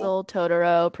Moving Castle,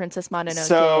 Totoro, Princess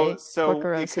Mononoke. So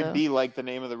it could be like the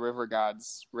name of the river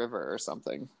god's river or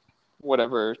something.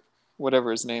 Whatever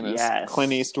his name is. Yes.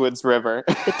 Clint Eastwood's river.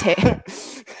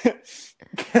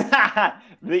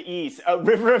 The East.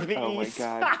 River of the East. Oh my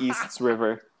god. East's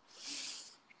river.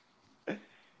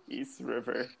 East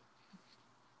River.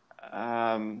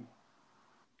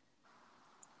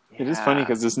 It is funny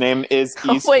because his name is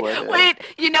Eastwood. Wait.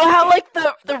 You know how like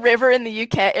the river in the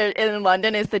UK in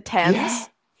London is the Thames?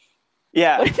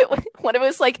 Yeah. What if it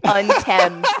was like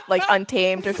untamed, like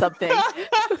Untamed or something,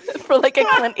 for like a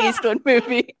Clint Eastwood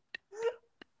movie?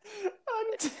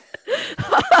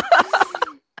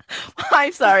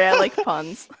 I'm sorry, I like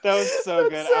puns. That was so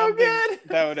good. So I don't good. think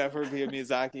that would ever be a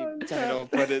Miyazaki title,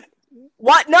 but it.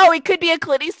 What? No, it could be a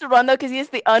Clint Eastwood one though, because he has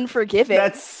the Unforgiven.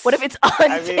 What if it's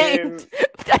Untamed?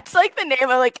 That's like the name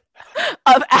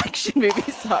of action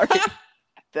movies. Sorry.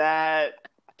 That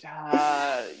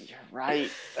you're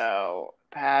right though.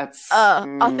 That's.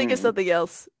 I'll think of something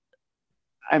else.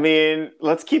 I mean,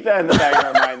 let's keep that in the back of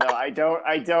our mind, though.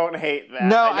 I don't hate that.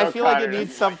 No, I feel like it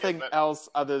needs something else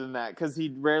other than that because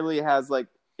he rarely has like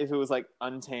if it was like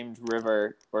Untamed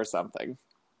River or something.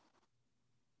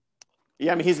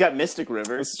 Yeah, I mean he's got Mystic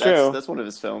Rivers. It's true. That's one of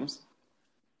his films.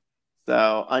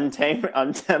 So Untamed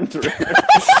River.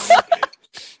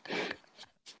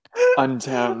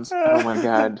 Untamed. Oh my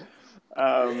god.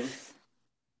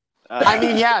 I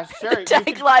mean, yeah, sure. The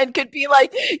tagline could be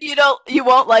like, you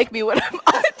won't like me when I'm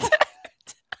untamed.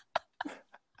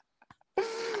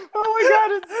 Oh my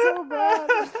god, it's so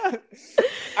bad.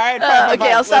 All right, fine,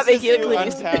 okay, I'll stop making it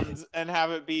Clint Untamed and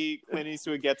have it be Clint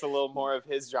Eastwood gets a little more of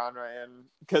his genre in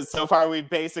because so far we've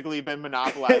basically been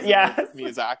monopolizing with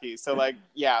Miyazaki. So like,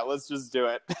 yeah, let's just do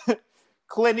it.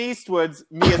 Clint Eastwood's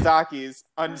Miyazaki's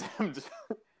Untamed.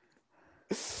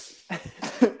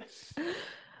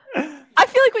 I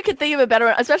feel like we could think of a better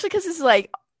one, especially because this is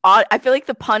like odd. I feel like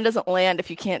the pun doesn't land if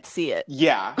you can't see it.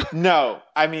 Yeah, no,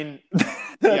 I mean,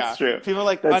 that's true. People are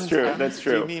like, that's true. That's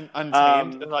true. Do you mean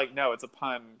Untamed? And like, no, it's a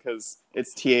pun because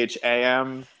it's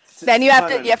THAM. Then you have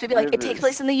to be like, it takes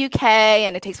place in the UK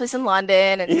and it takes place in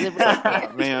London. And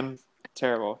oh, man,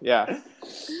 terrible. Yeah.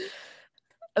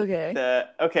 Okay.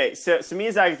 So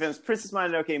Miyazaki films: Princess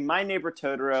Mononoke, My Neighbor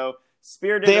Totoro.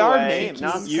 Spirited Away. They are names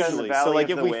usually. So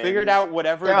like if we figured out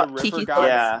whatever the river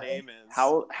god's name is.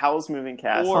 Howl's Moving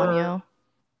Castle. Or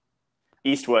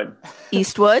Eastwood.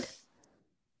 Eastwood?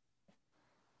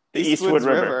 The Eastwood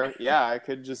River. Yeah, it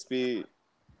could just be.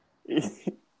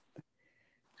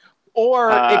 Or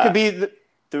it could be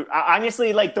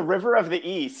honestly, like the River of the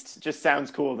East just sounds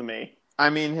cool to me.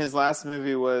 I mean, his last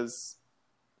movie was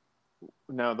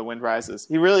The Wind Rises.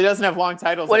 He really doesn't have long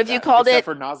titles. What if you called it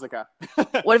for Nausicaa?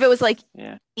 What if it was like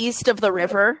East of the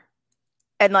River,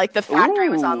 and like the factory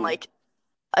was on like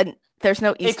there's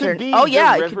no eastern. It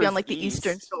could be on like the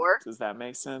eastern shore. Does that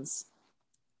make sense?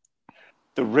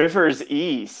 The river's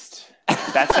east.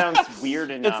 That sounds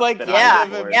weird enough. It's like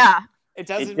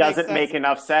It doesn't make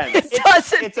enough sense.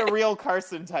 It's a real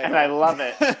Carson title. And I love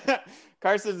it.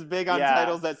 Carson's big on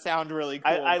titles that sound really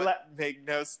cool, but make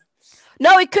no sense.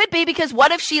 No, it could be because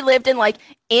what if she lived in like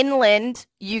inland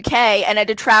UK and had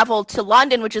to travel to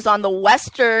London, which is on the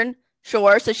western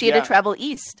shore, so she had to travel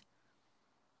east.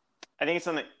 I think it's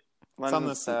on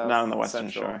the south, not on the western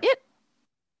shore.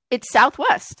 It's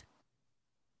southwest.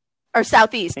 Or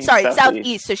southeast. Sorry,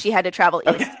 southeast, so she had to travel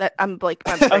east. Okay. I'm like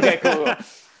okay, cool.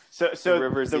 So the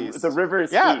river's east. The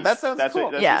river's east. That sounds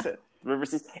cool. What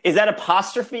river's east. Is that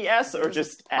apostrophe S or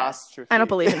just apostrophe? I don't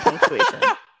believe in punctuation.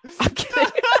 I'm kidding.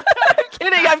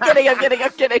 I'm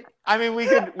kidding. I mean, we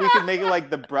could make it like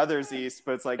the brothers east,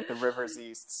 but it's like the river's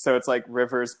east. So it's like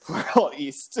rivers plural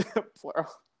east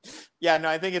plural. Yeah, no,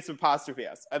 I think it's apostrophe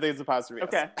S.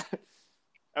 Okay.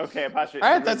 Okay, apostrophe.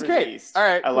 All right, that's great. East. All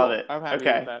right, I love it. I'm happy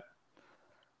with that.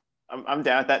 I'm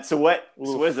down with that. So what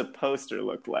does a poster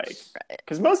look like?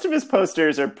 Because most of his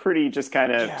posters are pretty just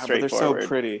kind of straightforward. But they're so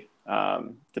pretty.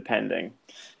 Depending.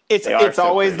 It's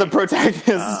always the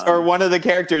protagonist or one of the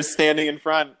characters standing in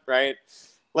front, right?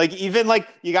 Like even like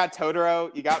you got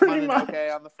Totoro, you got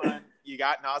Mononoke on the front, you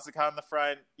got Nausicaa on the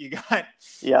front, you got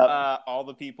all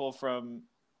the people from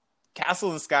Castle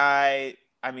in the Sky.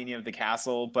 I mean, you have the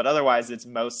castle, but otherwise it's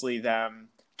mostly them.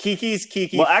 Kiki's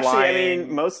Well, actually, flying. I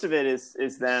mean, most of it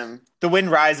is them. The Wind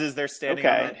Rises, they're standing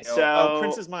on that hill. So...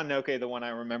 Princess Mononoke, the one I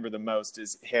remember the most,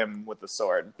 is him with the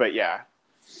sword. But yeah.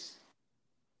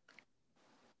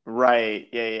 Right,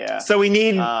 yeah. So we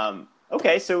need...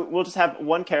 okay, so we'll just have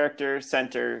one character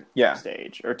center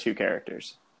stage, or two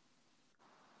characters.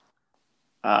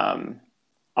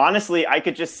 Honestly, I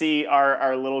could just see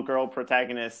our little girl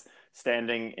protagonist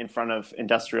standing in front of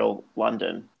industrial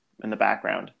London in the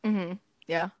background. Mm-hmm.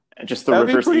 Yeah. And just the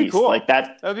river's east. Cool. Like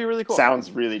that would be really cool. Sounds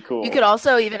really cool. You could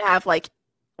also even have like,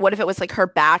 what if it was like her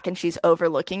back and she's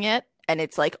overlooking it and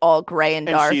it's like all gray and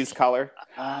dark. And she's color.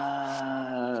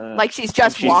 Like she's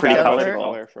just walked over.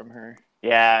 Color from her.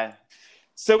 Yeah.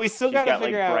 So we still got to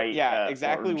figure out, bright,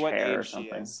 exactly what age she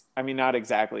is. I mean, not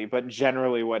exactly, but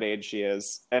generally what age she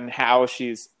is and how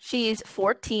she's... She's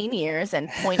 14 years and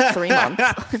 0.3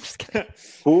 months. I'm just kidding.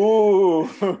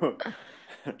 Ooh.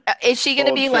 Is she going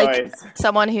to be like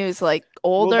someone who's like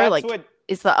older?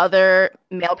 Is the other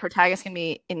male protagonist going to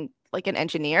be in like an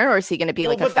engineer, or is he going to be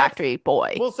like a factory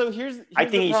boy? Well, so here's I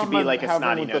think he should be like a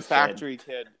snotty-nosed factory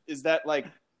kid. Is that like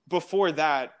before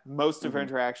that, most of her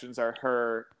interactions are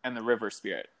her and the river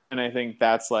spirit, and I think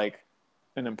that's like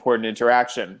an important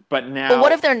interaction. But now, but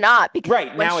what if they're not?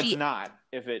 Because now it's not.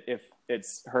 If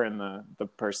it's her and the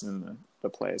person in the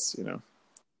place, you know.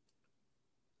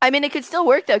 I mean, it could still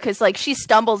work though, because like she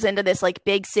stumbles into this like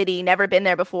big city, never been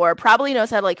there before, probably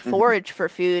knows how to like forage for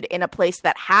food in a place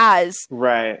that has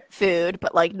food,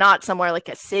 but like not somewhere like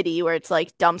a city where it's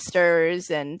like dumpsters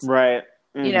and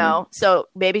you know. So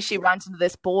maybe she runs into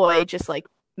this boy, just like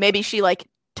maybe she like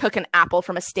took an apple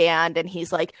from a stand and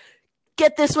he's like,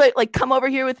 "Get this way, like come over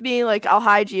here with me, like I'll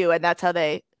hide you," and that's how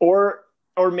they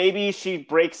Or maybe she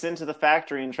breaks into the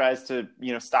factory and tries to,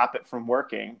 stop it from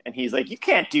working. And he's like, "You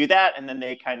can't do that." And then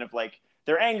they kind of like,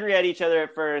 they're angry at each other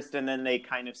at first. And then they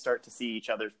kind of start to see each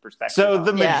other's perspective. So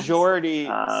the majority,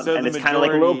 and it's kind of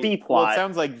like a little B plot. Well, it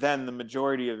sounds like then the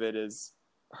majority of it is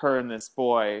her and this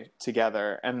boy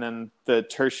together. And then the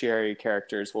tertiary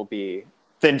characters will be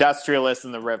the industrialist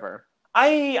and the river.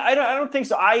 I don't think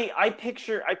so. I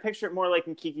picture it more like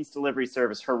in Kiki's Delivery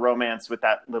Service, her romance with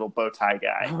that little bow tie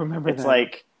guy. I remember it's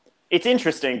like it's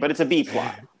interesting, but it's a B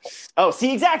plot. Oh,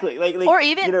 see, exactly. Like or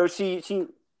even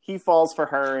he falls for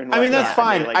her, and I mean that's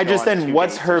fine. They, I just then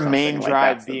what's her main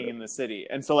drive like being in the city?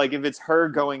 And so like if it's her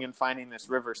going and finding this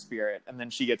river spirit, and then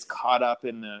she gets caught up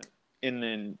in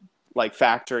the like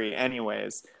factory,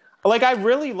 anyways. Like I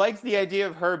really liked the idea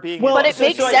of her being. Well, but it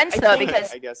makes sense though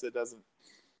because I guess it doesn't.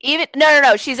 Even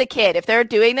no, she's a kid. If they're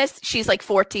doing this, she's like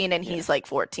 14 and he's like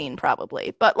 14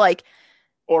 probably. But like,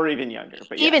 or even younger.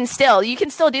 But even still, you can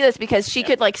still do this because she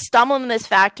could like stumble in this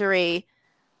factory,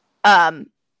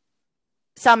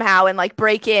 somehow and like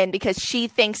break in because she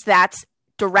thinks that's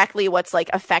directly what's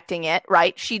like affecting it.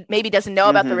 Right? She maybe doesn't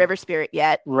know about the river spirit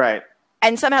yet. Right.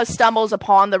 And somehow stumbles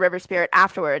upon the river spirit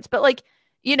afterwards. But like,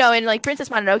 in like Princess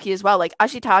Mononoke as well, like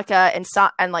Ashitaka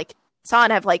and like San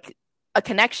have like a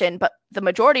connection, but the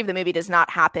majority of the movie does not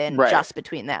happen just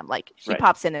between them. Like she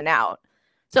pops in and out.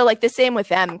 So like the same with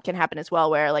them can happen as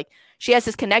well, where like she has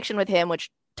this connection with him,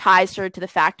 which ties her to the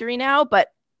factory now,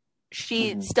 but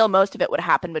she still most of it would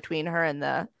happen between her and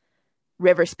the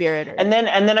river spirit. And then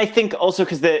I think also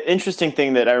because the interesting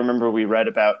thing that I remember we read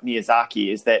about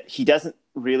Miyazaki is that he doesn't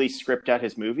really script out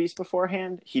his movies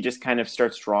beforehand. He just kind of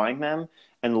starts drawing them.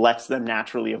 and lets them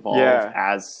naturally evolve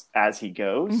as he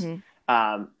goes.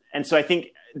 And so I think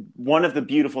one of the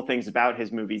beautiful things about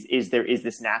his movies is there is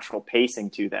this natural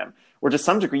pacing to them, where to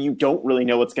some degree you don't really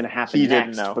know what's going to happen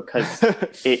next because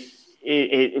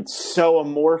it's so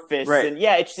amorphous and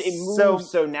it moves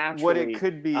so naturally. What it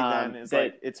could be then is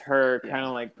like it's her kind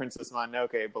of like Princess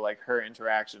Mononoke, but like her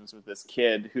interactions with this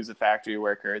kid who's a factory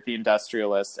worker, the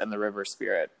industrialist, and the river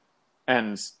spirit,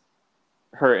 and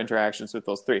her interactions with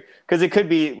those three. Because it could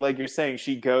be like you're saying,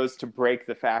 she goes to break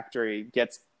the factory,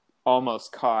 gets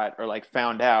almost caught or like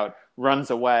found out,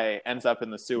 runs away, ends up in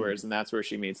the sewers, and that's where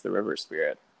she meets the river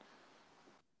spirit.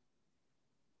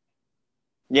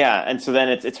 Yeah, and so then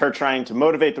it's her trying to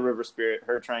motivate the river spirit,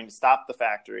 her trying to stop the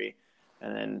factory,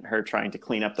 and then her trying to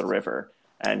clean up the river.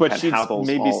 And but she'd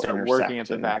maybe start working at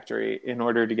the factory in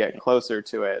order to get closer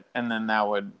to it, and then that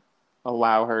would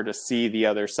allow her to see the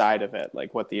other side of it,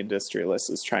 like what the industrialist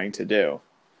is trying to do.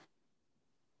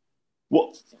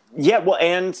 Well,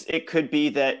 and it could be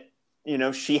that, you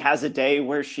know, she has a day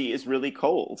where she is really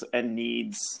cold and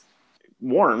needs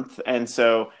warmth. And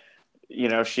so, you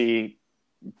know, she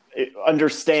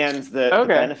understands the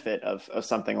benefit of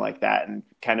something like that and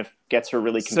kind of gets her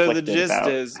really conflicted so the gist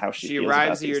about is how she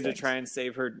arrives here to try and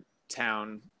save her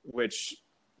town, which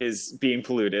is being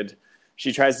polluted.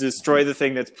 She tries to destroy the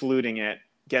thing that's polluting it,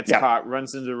 gets caught,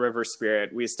 runs into the river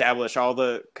spirit. We establish all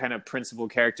the kind of principal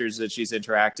characters that she's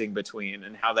interacting between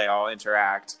and how they all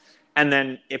interact. And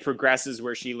then it progresses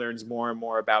where she learns more and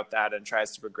more about that and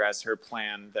tries to progress her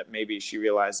plan that maybe she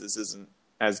realizes isn't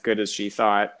as good as she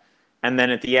thought. And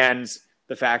then at the end,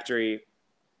 the factory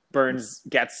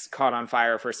gets caught on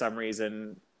fire for some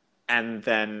reason, and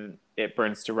then it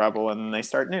burns to rubble, and they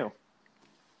start new.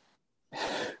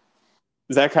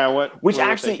 Is that kind of what? Which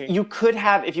actually you could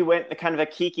have if you went kind of a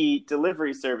Kiki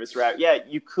delivery service route. Yeah,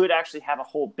 you could actually have a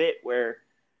whole bit where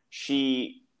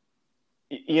she,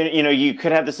 you know, you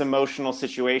could have this emotional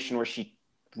situation where she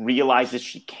realizes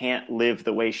she can't live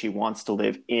the way she wants to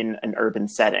live in an urban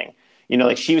setting. You know,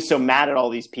 like she was so mad at all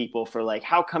these people for like,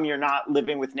 how come you're not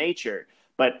living with nature?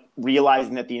 But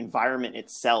realizing that the environment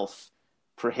itself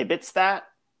prohibits that.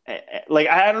 Like,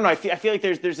 I don't know. I feel like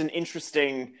there's an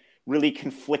interesting, really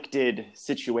conflicted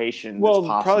situation. Well,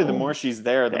 probably the more she's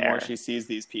there, the more she sees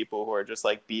these people who are just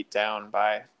like beat down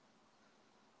by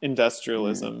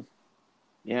industrialism.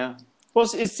 Yeah. Well,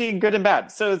 it's seeing good and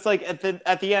bad. So it's like at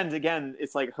the end, again,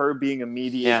 it's like her being a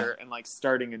mediator and like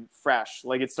starting in fresh,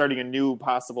 like it's starting a new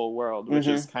possible world, which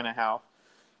is kind of how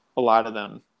a lot of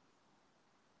them,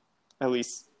 at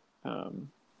least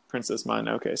Princess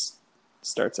Mononoke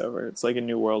starts over. It's like a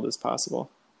new world is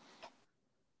possible.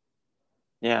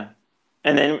 Yeah.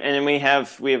 And then we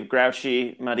have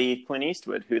grouchy, muddy Clint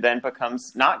Eastwood, who then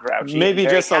becomes not grouchy. Maybe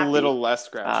just a little less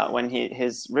grouchy. When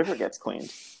his river gets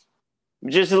cleaned.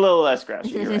 Just a little less grouchy.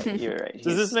 You're right. You're right.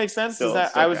 Does this make sense?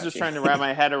 I was just trying to wrap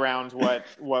my head around what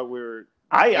we were.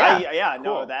 Cool.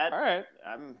 No, that. All right.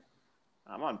 I'm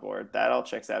on board. That all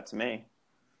checks out to me.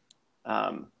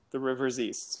 The river's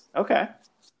east. Okay.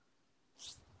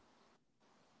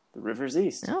 The river's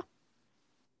east. Yeah.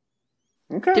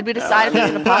 Okay. Did we decide if it's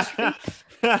an apostrophe?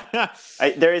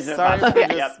 There is an apostrophe.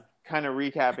 Yep. Kind of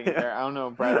recapping it there. I don't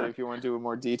know, Bradley, if you want to do a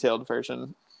more detailed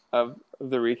version of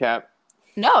the recap.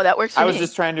 No, that works for me. I was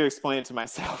just trying to explain it to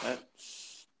myself.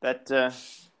 I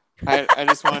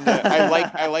just wanted to.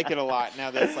 I like it a lot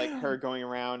now that it's like her going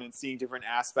around and seeing different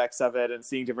aspects of it and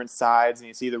seeing different sides. And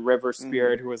you see the river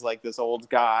spirit who was like this old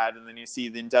god, and then you see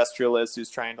the industrialist who's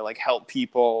trying to like help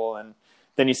people, and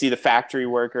then you see the factory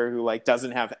worker who like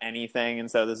doesn't have anything,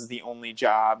 and so this is the only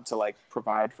job to like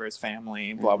provide for his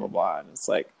family. Blah blah blah. And it's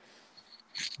like,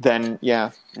 then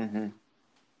yeah. Mm-hmm.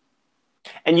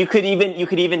 And you could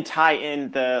even tie in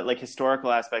the like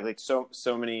historical aspect, like so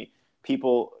many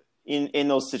people in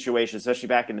those situations, especially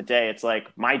back in the day. It's like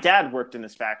my dad worked in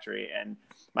this factory and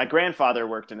my grandfather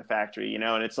worked in a factory, you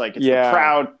know, and it's like it's the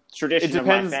proud tradition of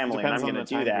my family, and I'm going to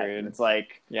do that. Period. And it's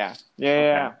like yeah.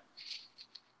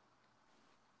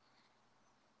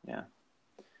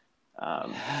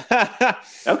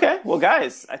 Okay, well,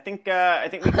 guys, I think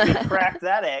we cracked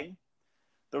that egg.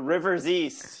 The River's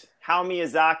East. Hayao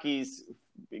Miyazaki's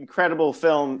incredible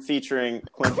film featuring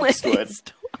Clint Eastwood.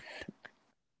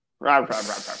 I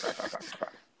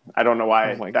don't know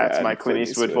why that's my Clint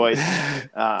Eastwood voice.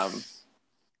 Get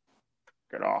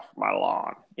off my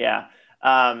lawn. Yeah.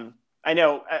 I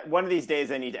know. One of these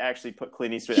days I need to actually put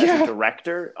Clint Eastwood as a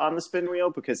director on the spin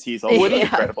wheel because he's also an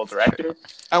incredible director.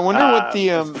 I wonder what the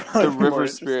River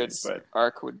Spirits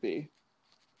arc would be.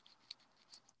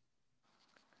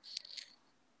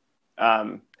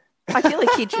 I feel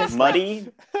like he just muddy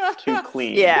to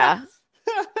clean. Yeah.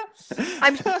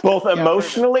 I'm both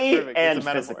emotionally perfect. and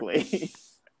physically.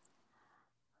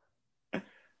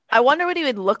 I wonder what he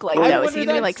would look like though. Is he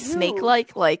gonna be like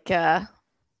snake-like?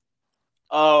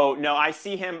 Oh no, I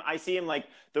see him like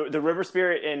the river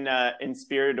spirit in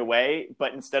Spirited Away,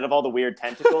 but instead of all the weird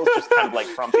tentacles, just kind of like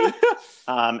frumpy,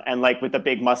 and like with the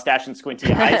big mustache and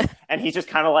squinty eyes, and he's just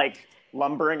kind of like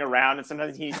lumbering around, and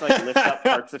sometimes he's like lift up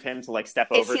parts of him to like step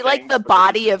over. Is he like the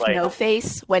body of like, No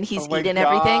Face when he's eaten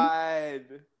everything?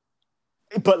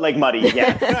 But like muddy,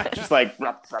 yeah, just like.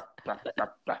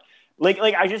 Like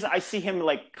I see him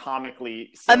like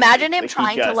comically. Imagine him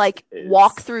trying to like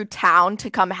walk through town to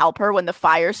come help her when the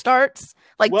fire starts,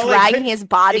 like dragging his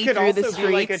body through the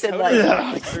streets, and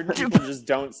like certain people just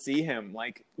don't see him.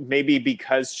 Like maybe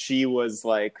because she was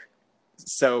like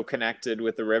so connected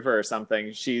with the river or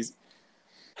something. She's.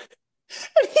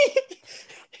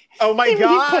 Oh my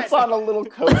god! He puts on a little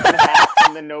coat and hat,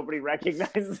 and then nobody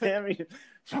recognizes him.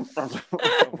 Oh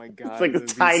my god! It's like a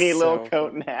tiny little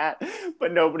coat and hat,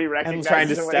 but nobody recognizes him. And trying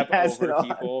to step over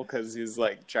people because he's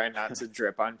like trying not to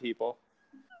drip on people.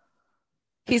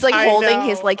 He's like holding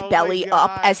his like belly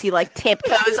up as he like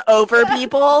tiptoes over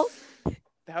people.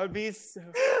 That would be so.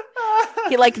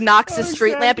 He like knocks a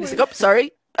street lamp and he's like, "Oh,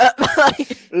 sorry." That'd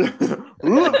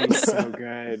be so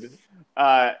good.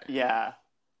 Yeah.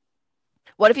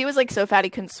 What if he was like so fat he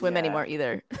couldn't swim anymore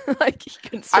either? Like he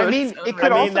couldn't swim. I mean, it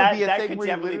could also be a that thing could where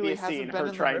he definitely literally be a scene, hasn't been her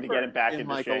in trying the to river get him back in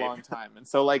into like shape. a long time, and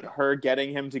so like her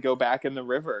getting him to go back in the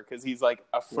river because he's like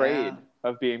afraid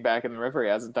of being back in the river. He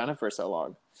hasn't done it for so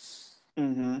long.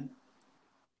 Mm-hmm.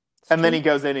 And then he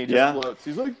goes in, he just floats.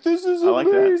 He's like, "This is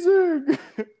amazing."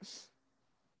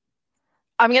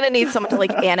 I'm gonna need someone to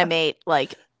like animate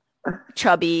like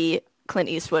chubby Clint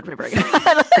Eastwood river.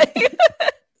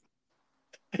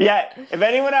 Yeah, if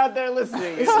anyone out there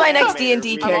listening, this is my next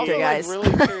D&D character, I'm also, guys. like,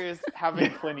 really curious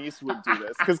having Clint Eastwood do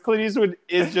this because Clint Eastwood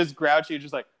is just grouchy,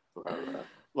 just like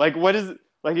what is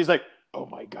like? He's like, "Oh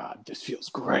my god, this feels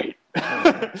great."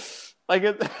 Like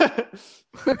it.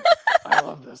 I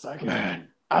love this. I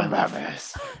love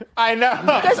this. I know. You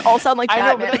guys all sound like Batman.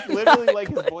 I know, but that's literally like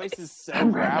his voice is so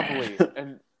gravelly,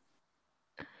 and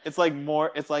it's like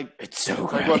more. It's so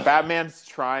like what Batman's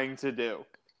trying to do.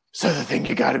 So the thing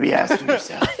you got to be asking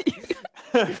yourself: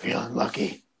 you're feeling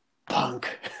lucky,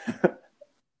 punk.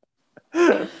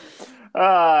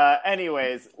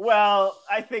 Anyways, well,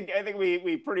 I think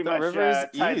we pretty much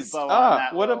tied the bow on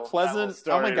that. What a pleasant!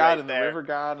 Oh my god, and the river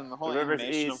god and the whole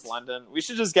animation of London. We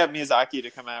should just get Miyazaki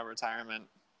to come out of retirement.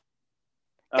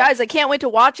 Guys, I can't wait to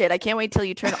watch it. I can't wait till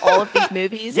you turn all of these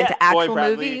movies into actual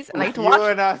movies, and I get to watch. You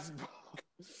and us.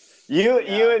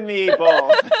 You and me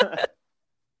both.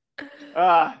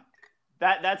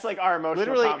 That's like our emotional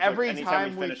literally conflict. Every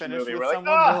time we finish with we're someone,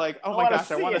 we're like, "Oh my gosh,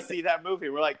 I want to see that movie."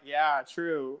 We're like, "Yeah,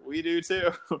 true, we do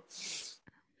too."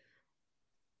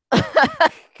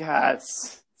 God,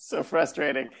 it's so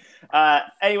frustrating.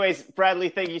 Anyways, Bradley,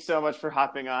 thank you so much for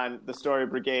hopping on the Story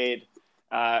Brigade.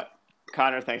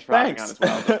 Connor, thanks for hopping on as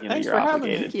well. But, Thanks you're for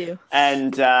obligated. Thank you.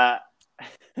 And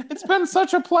it's been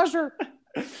such a pleasure.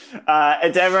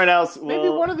 And to everyone else, maybe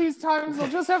one of these times I'll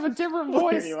just have a different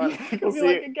voice. We'll see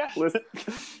like a guest.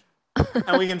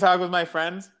 And we can talk with my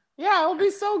friends. Yeah, it'll be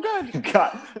so good.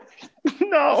 God,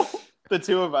 no, the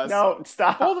two of us. No,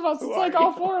 stop. Both of us. It's like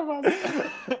all four of us.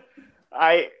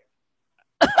 Okay.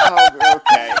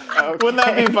 Wouldn't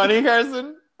that be funny,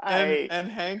 Carson? And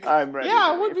Hank? I'm ready.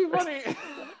 Yeah, it would be funny.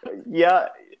 Yeah.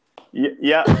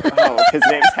 Oh, his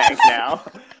name's Hank now.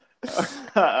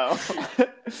 Uh-oh.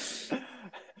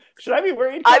 Should I be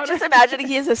worried, Connor? I'm just imagining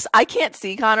he has I can't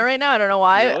see Connor right now. I don't know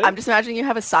why. Really? I'm just imagining you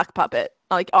have a sock puppet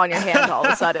like on your hand all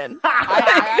of a sudden.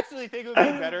 I actually think it would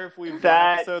be better if we did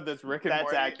an episode that's Rick and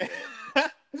Morty. Accurate.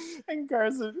 And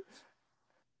Carson.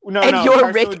 You're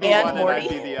Carson Rick would be and one Morty.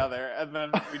 And I'd be the other, and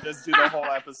then we just do the whole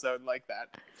episode like that.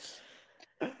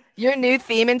 Your new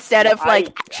theme, instead of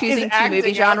like choosing two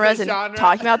movie genres and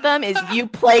talking about them, is you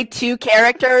play two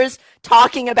characters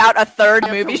talking about a third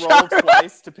movie genre. Roll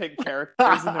twice to pick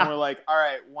characters, and then we're like, all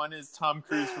right, one is Tom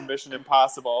Cruise from Mission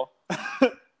Impossible.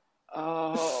 The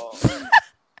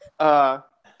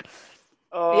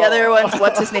other one's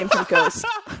what's his name from Ghost.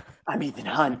 I'm Ethan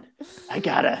Hunt. I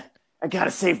gotta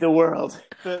save the world.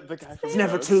 The guy from It's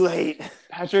never Ghost. too late.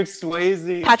 Patrick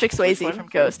Swayze. Patrick Swayze from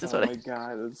Ghost is what Oh my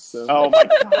god, that's so. Oh my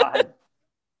god.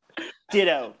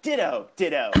 Ditto.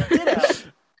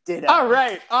 All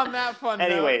right, on that fun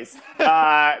note. Anyways,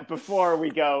 before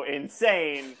we go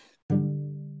insane.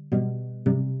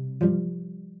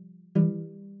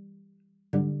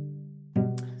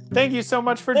 thank you so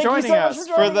much for joining us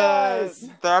for the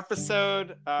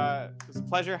episode. It was a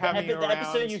pleasure having you around. The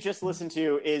episode you just listened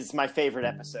to is my favorite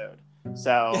episode.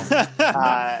 So,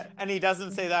 and he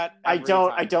doesn't say that. I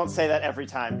don't say that every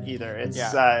time either. It's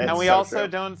and we so also true.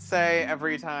 don't say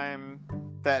every time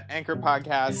that Anchor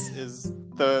Podcast is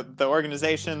the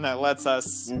organization that lets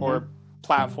us or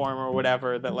platform or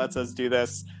whatever that lets us do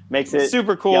this. Makes it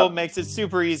super cool. Makes it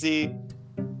super easy.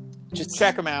 Just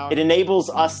check them out. It enables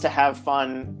us to have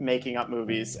fun making up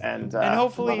movies, and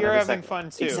hopefully you're having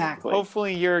fun too. Exactly.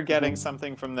 Hopefully you're getting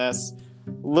something from this.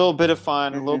 A little bit of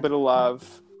fun, a little bit of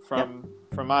love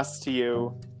from us to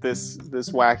you. This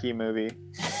wacky movie.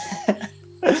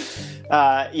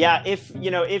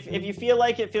 If you feel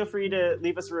like it, feel free to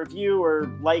leave us a review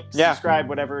or subscribe,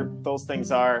 whatever those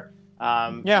things are.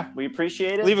 We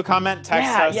appreciate it. Leave a comment, text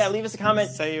us. Yeah, leave us a comment.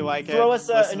 Say you like it. Throw us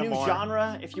a new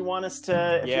genre if you want us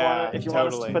to. If you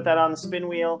want us to put that on the spin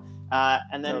wheel.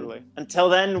 And then until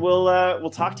then, we'll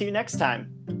talk to you next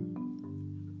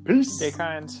time. Peace. Stay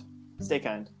kind. Stay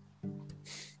kind.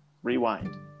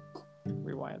 Rewind.